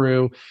this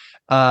through.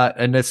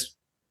 And this,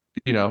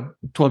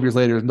 12 years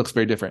later, it looks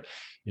very different.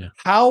 Yeah.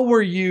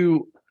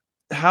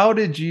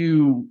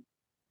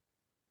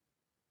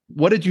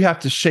 What did you have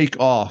to shake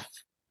off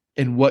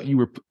in what you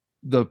were,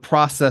 the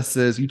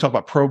processes? You talk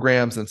about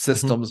programs and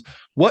systems. Mm-hmm.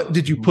 What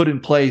did you put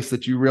in place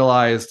that you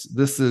realized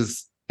this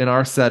is, in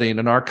our setting,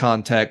 in our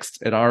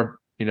context, in our,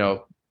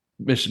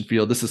 mission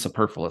field, this is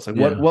superfluous? Like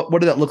what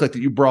did that look like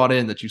that you brought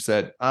in that you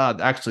said,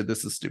 actually,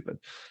 this is stupid?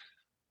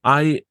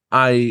 I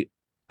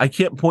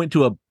can't point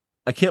to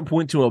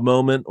a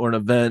moment or an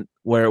event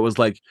where it was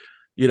like,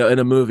 in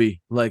a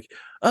movie, like,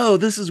 oh,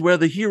 this is where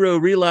the hero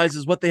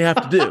realizes what they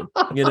have to do,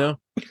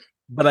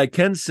 But I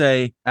can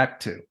say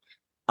Act 2.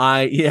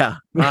 I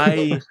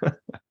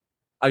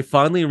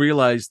finally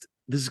realized,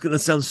 this is going to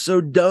sound so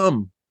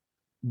dumb,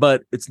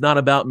 but it's not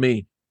about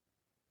me.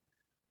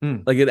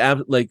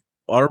 Like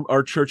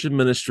our church and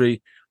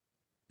ministry,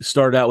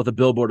 started out with a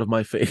billboard of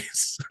my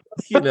face,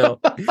 you know.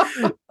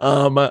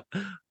 um,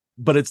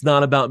 but it's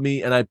not about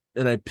me. And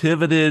I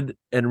pivoted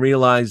and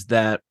realized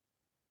that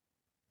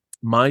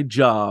my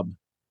job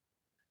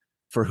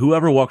for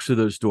whoever walks through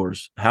those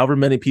doors, however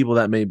many people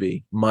that may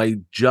be, my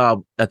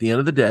job at the end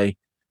of the day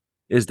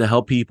is to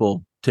help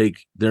people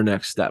take their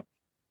next step.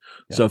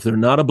 Yeah. So if they're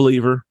not a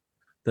believer,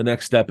 the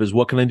next step is,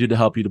 what can I do to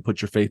help you to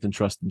put your faith and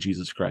trust in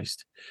Jesus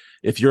Christ?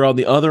 If you're on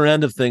the other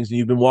end of things and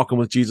you've been walking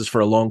with Jesus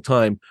for a long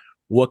time,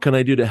 what can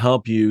I do to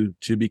help you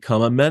to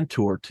become a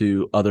mentor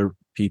to other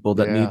people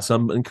that need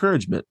some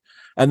encouragement?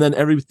 And then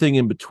everything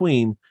in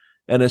between.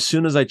 And as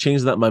soon as I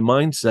changed that, my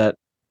mindset,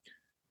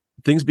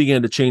 things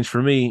began to change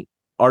for me.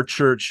 Our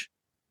church,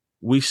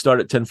 we start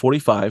at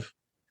 10:45,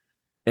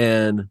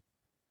 and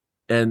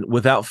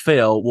without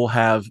fail, we'll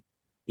have,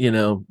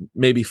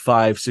 maybe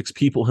 5-6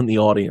 people in the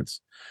audience.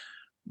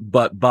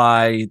 But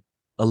by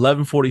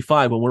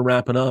 11:45, when we're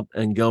wrapping up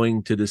and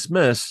going to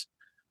dismiss,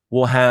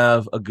 we'll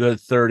have a good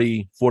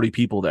 30-40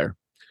 people there.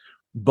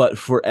 But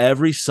for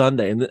every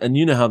Sunday, and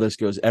you know how this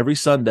goes, every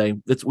Sunday,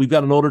 we've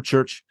got an older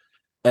church,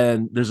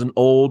 and there's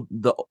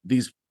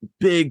these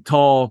big,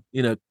 tall,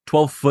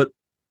 12-foot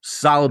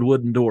solid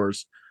wooden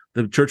doors.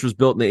 The church was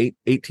built in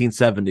the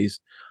 1870s,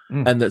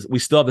 and we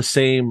still have the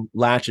same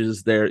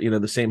latches there,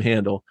 the same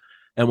handle.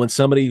 And when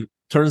somebody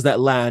turns that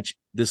latch,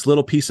 this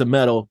little piece of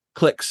metal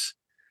clicks,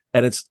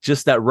 and it's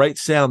just that right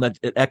sound that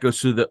it echoes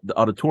through the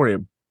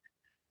auditorium.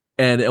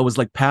 And it was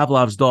like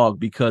Pavlov's dog,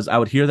 because I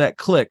would hear that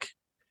click,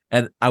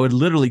 and I would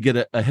literally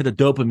get a hit of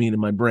dopamine in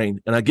my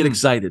brain, and I'd get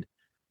excited.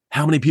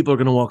 How many people are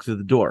going to walk through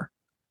the door?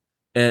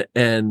 And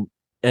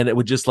it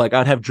would just, like,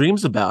 I'd have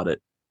dreams about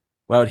it.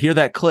 I would hear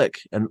that click,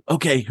 and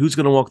okay, who's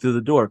going to walk through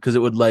the door? Because I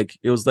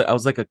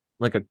was like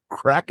a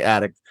crack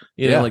addict,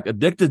 like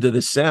addicted to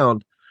this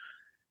sound.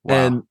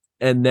 Wow.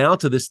 And now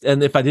to this,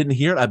 and if I didn't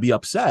hear it, I'd be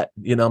upset.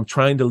 I'm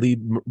trying to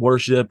lead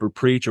worship or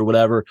preach or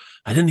whatever.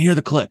 I didn't hear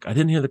the click.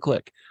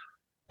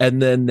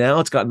 And then now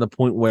it's gotten to the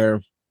point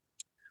where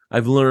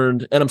I've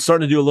learned, and I'm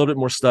starting to do a little bit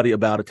more study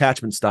about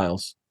attachment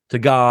styles to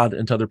God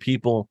and to other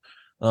people.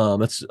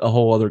 That's a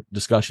whole other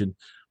discussion.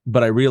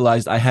 But I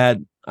realized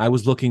I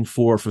was looking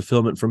for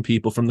fulfillment from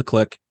people from the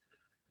clique,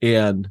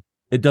 and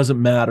it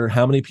doesn't matter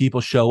how many people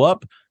show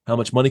up, how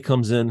much money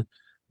comes in,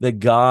 that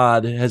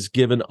God has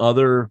given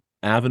other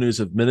avenues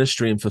of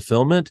ministry and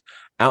fulfillment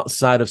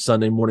outside of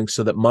Sunday morning,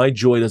 so that my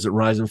joy doesn't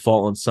rise and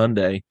fall on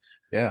Sunday.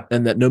 Yeah.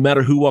 And that no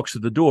matter who walks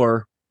through the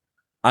door,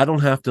 I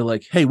don't have to,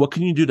 like, hey, what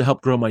can you do to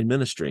help grow my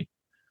ministry?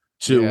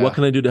 What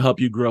can I do to help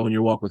you grow in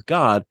your walk with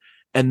God?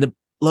 And the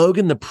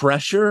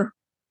pressure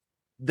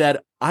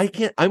that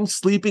I'm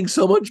sleeping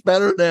so much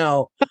better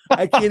now.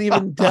 I can't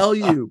even tell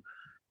you.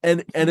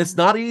 And it's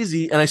not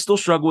easy, and I still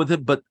struggle with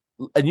it,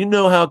 and you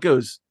know how it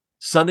goes.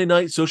 Sunday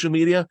night social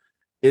media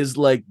is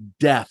like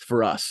death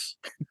for us.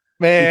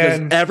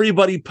 Man. Because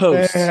everybody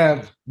posts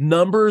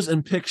numbers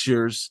and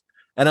pictures,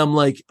 and I'm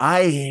like,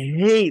 I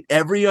hate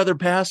every other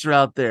pastor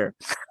out there,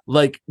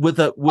 like with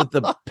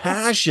a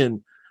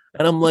passion.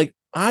 And I'm like,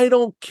 I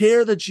don't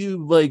care that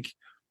you, like,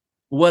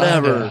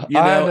 whatever, I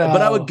know.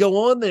 But I would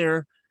go on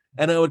there,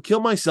 and I would kill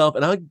myself,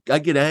 and I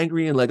get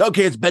angry and like,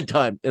 okay, it's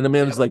bedtime. And the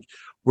man was like,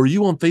 were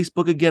you on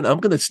Facebook again? I'm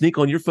going to sneak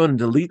on your phone and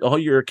delete all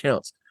your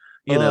accounts.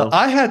 I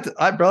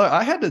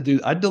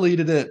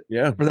deleted it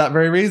for that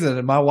very reason.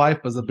 And my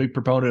wife was a big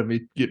proponent of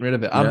me getting rid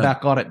of it. I'm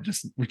back on it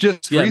just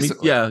recently. Me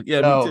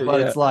too.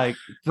 But it's like,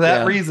 for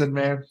that reason,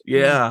 man.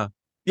 Yeah.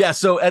 Yeah.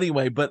 So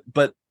anyway, but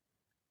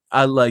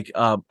I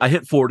I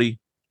hit 40,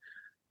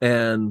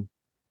 and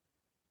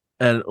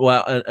I'm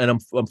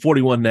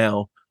 41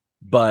 now,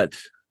 but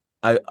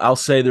I'll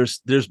say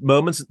there's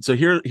moments. So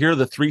here are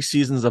the 3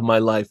 seasons of my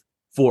life,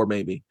 4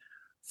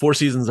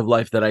 seasons of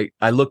life that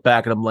I look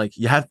back and I'm like,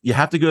 you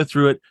have to go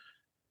through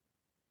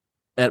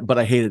it. But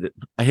I hated it.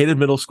 I hated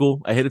middle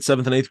school. I hated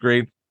 7th and 8th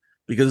grade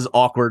because it's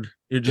awkward.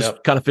 You're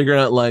just kind of figuring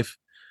out life.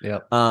 Yeah.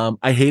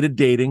 I hated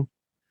dating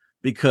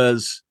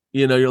because,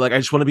 you're like, I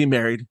just want to be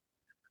married.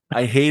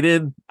 I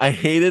hated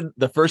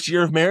the first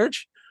year of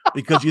marriage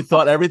because you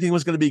thought everything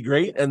was going to be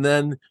great. And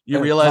then you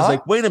realize,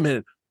 like, wait a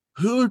minute,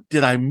 who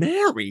did I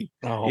marry?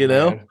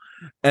 Man.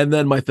 And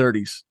then my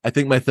 30s. I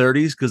think my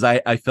 30s, because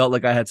I felt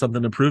like I had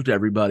something to prove to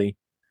everybody.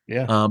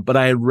 Yeah. But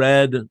I had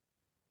read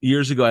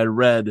years ago,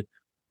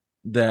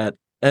 that,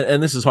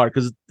 and this is hard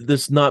because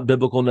this is not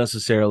biblical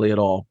necessarily at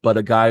all, but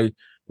a guy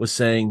was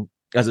saying,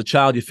 as a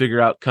child, you figure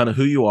out kind of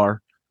who you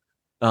are,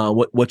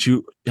 what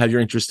you have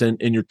your interest in.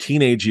 In your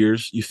teenage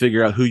years, you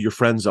figure out who your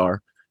friends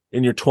are.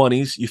 In your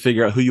 20s, you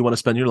figure out who you want to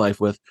spend your life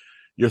with.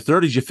 Your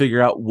 30s, you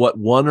figure out what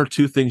 1 or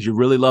 2 things you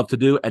really love to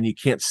do, and you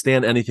can't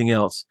stand anything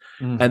else.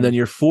 Mm-hmm. And then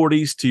your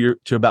 40s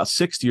to about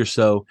 60 or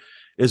so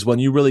is when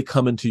you really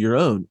come into your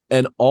own.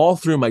 And all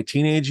through my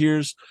teenage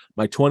years,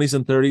 my 20s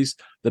and 30s,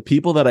 the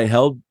people that I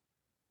held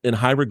in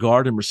high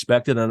regard and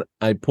respected, and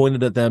I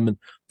pointed at them, and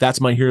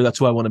that's my hero, that's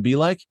who I want to be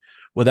like,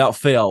 without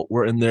fail,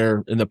 were in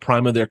the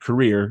prime of their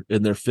career,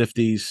 in their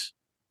 50s,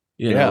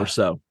 or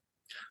so.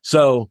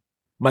 So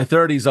my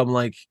 30s, I'm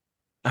like,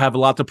 I have a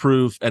lot to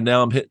prove, and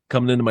now I'm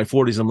coming into my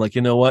 40s. I'm like,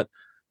 you know what?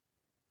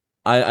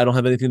 I don't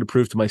have anything to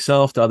prove to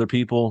myself, to other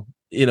people.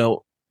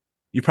 You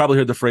probably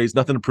heard the phrase,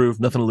 nothing to prove,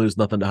 nothing to lose,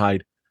 nothing to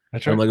hide.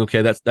 That's And right. I'm like,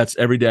 okay, that's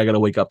every day I got to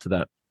wake up to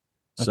that.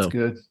 That's So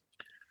good.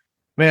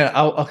 Man,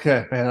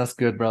 okay, man, that's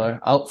good, brother.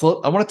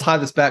 So I want to tie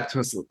this back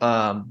to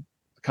a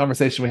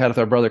conversation we had with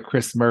our brother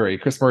Chris Murray.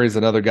 Chris Murray is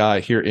another guy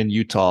here in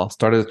Utah.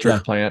 Started a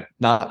church plant,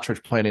 not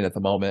church planting at the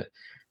moment.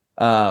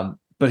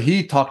 But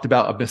he talked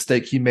about a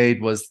mistake he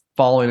made was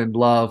falling in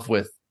love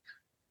with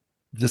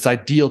this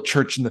ideal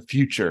church in the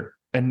future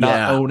and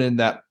not owning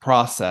that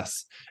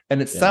process.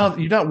 And it sounds,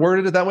 you're not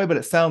worded it that way, but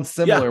it sounds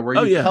similar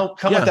where you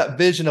come with that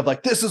vision of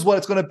like, this is what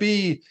it's going to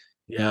be.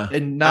 Yeah.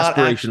 And not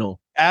aspirational.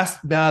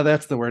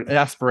 That's the word,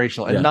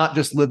 aspirational, and not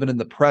just living in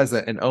the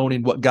present and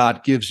owning what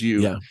God gives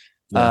you.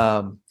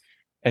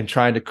 And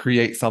trying to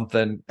create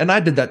something. And I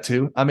did that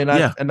too. I mean,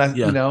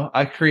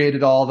 I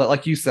created all that,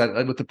 like you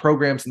said, with the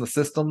programs and the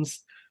systems,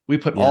 we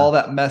put all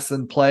that mess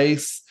in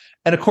place.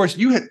 And of course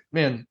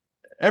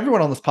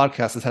everyone on this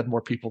podcast has had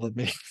more people than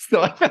me.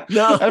 So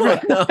no.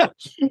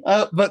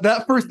 But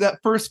that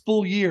first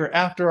full year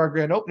after our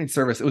grand opening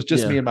service, it was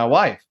just me and my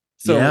wife.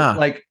 So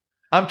like,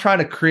 I'm trying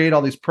to create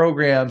all these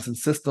programs and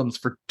systems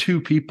for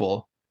two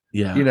people.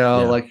 Yeah.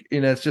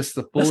 It's just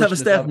the let's have a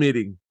staff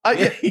meeting.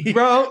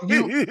 Bro,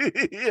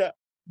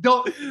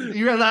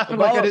 you're laughing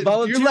like I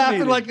didn't. You're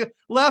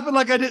laughing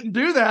like I didn't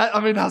do that. I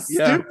mean, how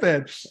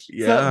stupid.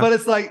 Yeah. So, but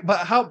it's like, but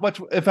how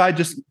much if I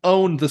just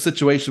owned the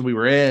situation we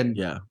were in,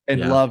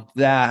 and loved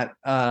that,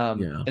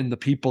 and the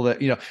people that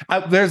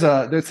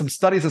there's some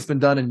studies that's been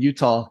done in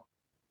Utah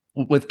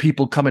with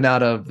people coming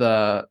out of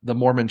the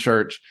Mormon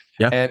church,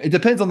 and it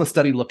depends on the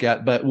study you look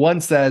at. But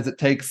one says it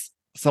takes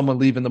someone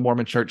leaving the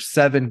Mormon church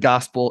 7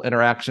 gospel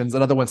interactions.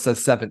 Another one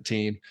says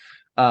 17.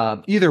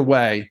 Either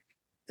way,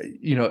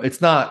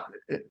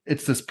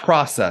 it's this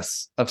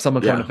process of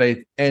someone coming to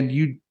faith, and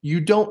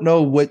you don't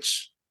know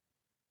which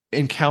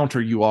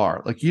encounter you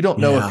are. Like, you don't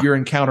know if you're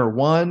encounter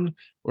 1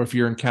 or if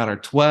you're encounter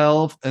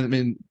 12. And I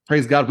mean,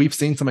 praise God, we've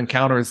seen some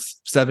encounters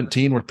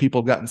 17 where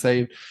people have gotten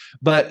saved,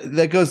 but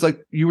that goes,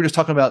 like you were just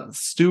talking about,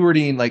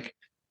 stewarding, like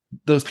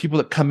those people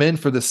that come in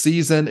for the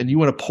season and you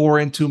want to pour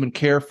into them and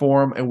care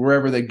for them, and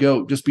wherever they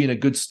go, just being a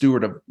good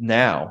steward of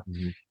now.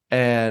 Mm-hmm.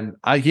 And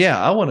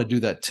I want to do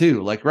that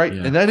too. Like, right.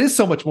 Yeah. And that is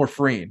so much more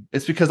freeing.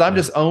 It's because I'm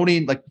just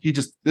owning, like,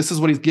 this is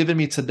what he's given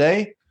me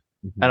today.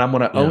 Mm-hmm. And I'm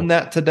going to own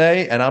that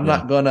today. And I'm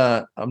not going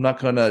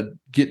to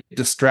get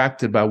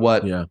distracted by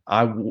what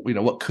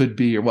what could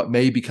be or what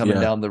may be coming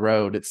down the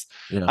road.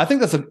 I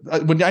think that's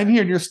when I'm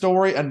hearing your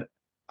story, and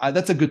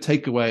that's a good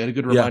takeaway and a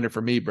good reminder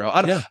for me, bro.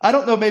 I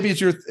don't know. Maybe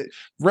it's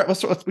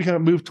we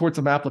can move towards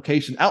some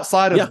application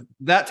outside of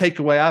that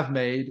takeaway I've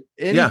made.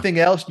 Anything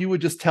else you would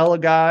just tell a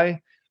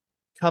guy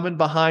coming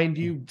behind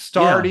you,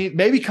 starting,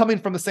 maybe coming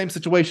from the same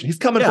situation? He's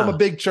coming from a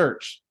big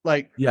church.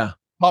 Like,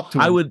 talk to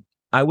him.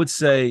 I would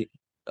say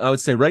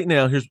right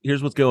now,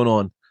 here's what's going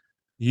on.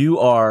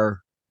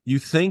 You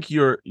think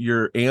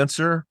your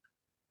answer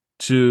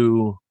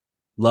to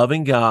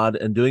loving God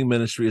and doing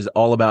ministry is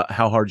all about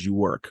how hard you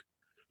work.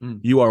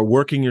 You are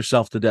working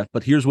yourself to death,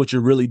 but here's what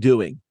you're really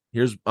doing.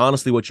 Here's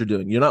honestly what you're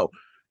doing.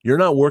 You're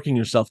not working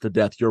yourself to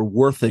death. You're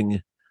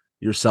worthing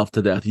yourself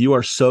to death. You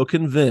are so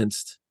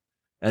convinced,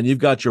 and you've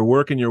got your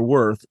work and your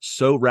worth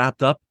so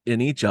wrapped up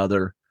in each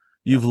other.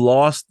 You've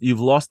blurred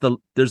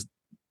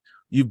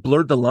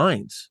the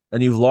lines,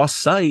 and you've lost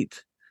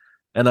sight.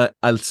 And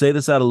I say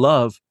this out of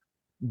love,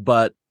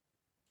 but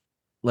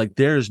like,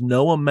 there's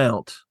no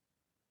amount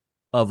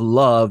of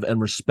love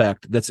and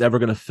respect that's ever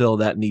going to fill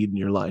that need in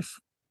your life.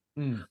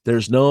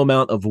 There's no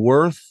amount of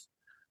worth.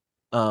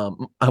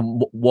 I'm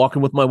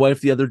walking with my wife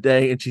the other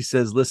day, and she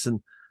says,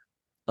 listen,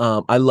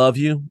 I love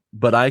you,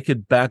 but I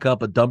could back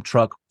up a dump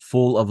truck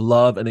full of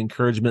love and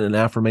encouragement and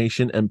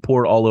affirmation and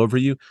pour it all over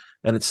you,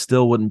 and it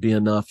still wouldn't be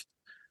enough.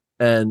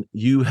 And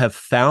you have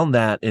found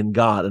that in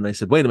God. And I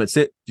said, wait a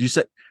minute, you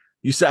said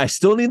I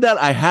still need that?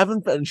 I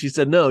haven't. And she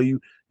said, no,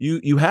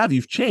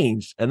 you've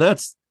changed. And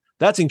that's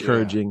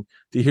encouraging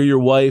to hear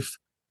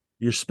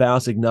your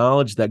spouse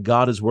acknowledge that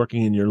God is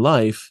working in your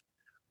life.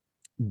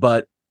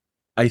 But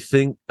I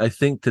think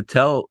to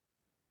tell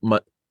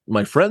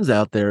my friends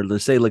out there, to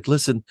say, like,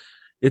 listen,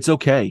 it's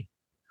okay.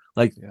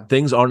 Like,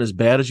 things aren't as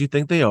bad as you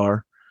think they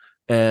are.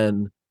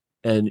 And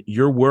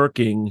you're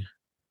working.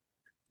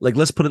 Like,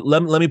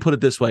 let me put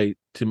it this way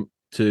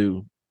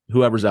to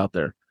whoever's out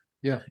there.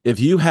 Yeah. If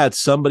you had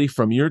somebody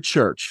from your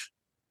church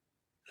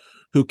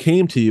who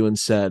came to you and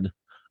said,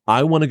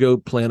 I want to go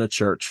plant a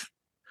church,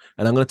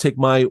 and I'm going to take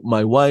my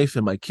wife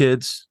and my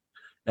kids,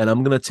 and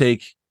I'm going to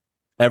take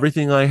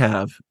everything I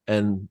have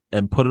and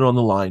put it on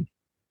the line,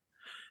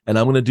 and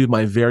I'm going to do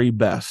my very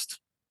best.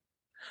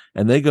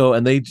 And they go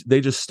and they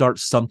just start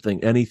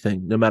something,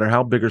 anything, no matter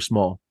how big or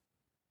small.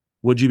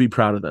 Would you be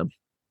proud of them?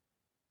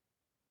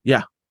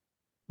 Yeah.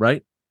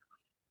 Right?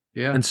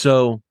 Yeah. And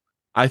so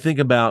I think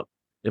about,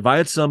 if I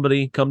had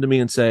somebody come to me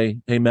and say,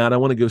 hey, Matt, I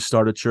want to go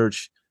start a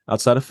church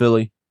outside of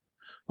Philly.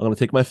 I'm going to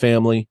take my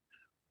family.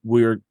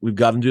 We've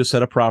got into a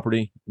set of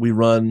property. We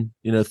run,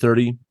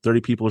 30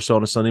 people or so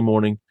on a Sunday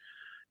morning.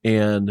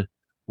 And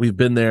we've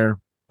been there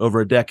over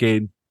a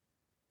decade.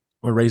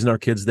 We're raising our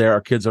kids there.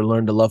 Our kids are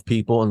learning to love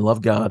people and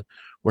love God.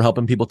 We're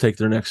helping people take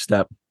their next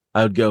step.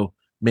 I would go,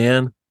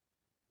 man,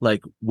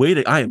 like,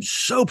 wait, I am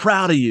so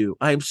proud of you.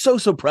 I am so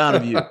proud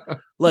of you.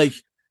 Like,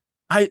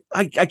 I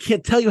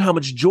can't tell you how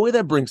much joy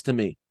that brings to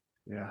me.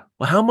 Yeah.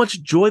 Well, how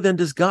much joy then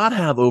does God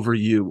have over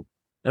you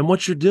and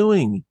what you're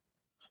doing?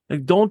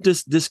 Like, don't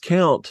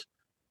discount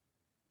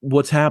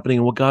what's happening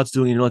and what God's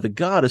doing in your life. That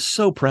God is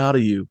so proud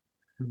of you.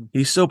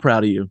 He's so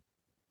proud of you.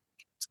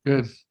 It's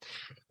good.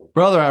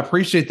 Brother, I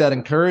appreciate that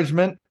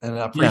encouragement, and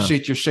I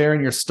appreciate you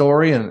sharing your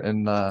story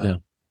and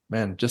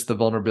man, just the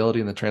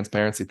vulnerability and the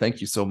transparency. Thank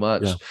you so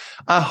much. Yeah.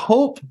 I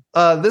hope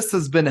this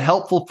has been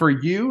helpful for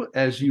you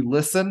as you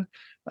listen.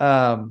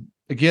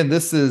 Again,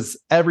 this is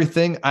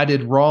Everything I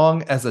Did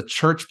Wrong as a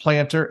Church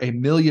Planter, a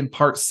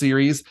 1,000,000-part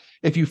series.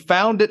 If you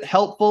found it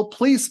helpful,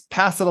 please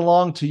pass it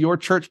along to your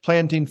church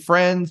planting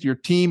friends, your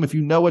team. If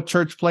you know a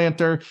church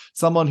planter,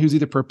 someone who's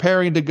either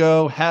preparing to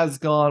go, has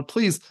gone,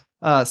 please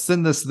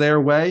send this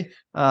their way.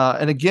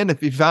 And again,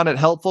 if you found it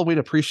helpful, we'd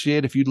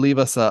appreciate if you'd leave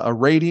us a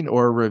rating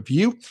or a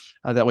review.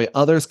 That way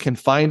others can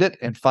find it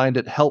and find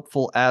it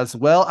helpful as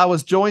well. I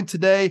was joined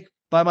today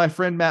by my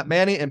friend Matt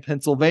Manney in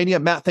Pennsylvania.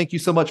 Matt, thank you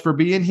so much for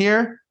being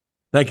here.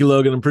 Thank you,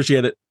 Logan.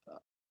 Appreciate it.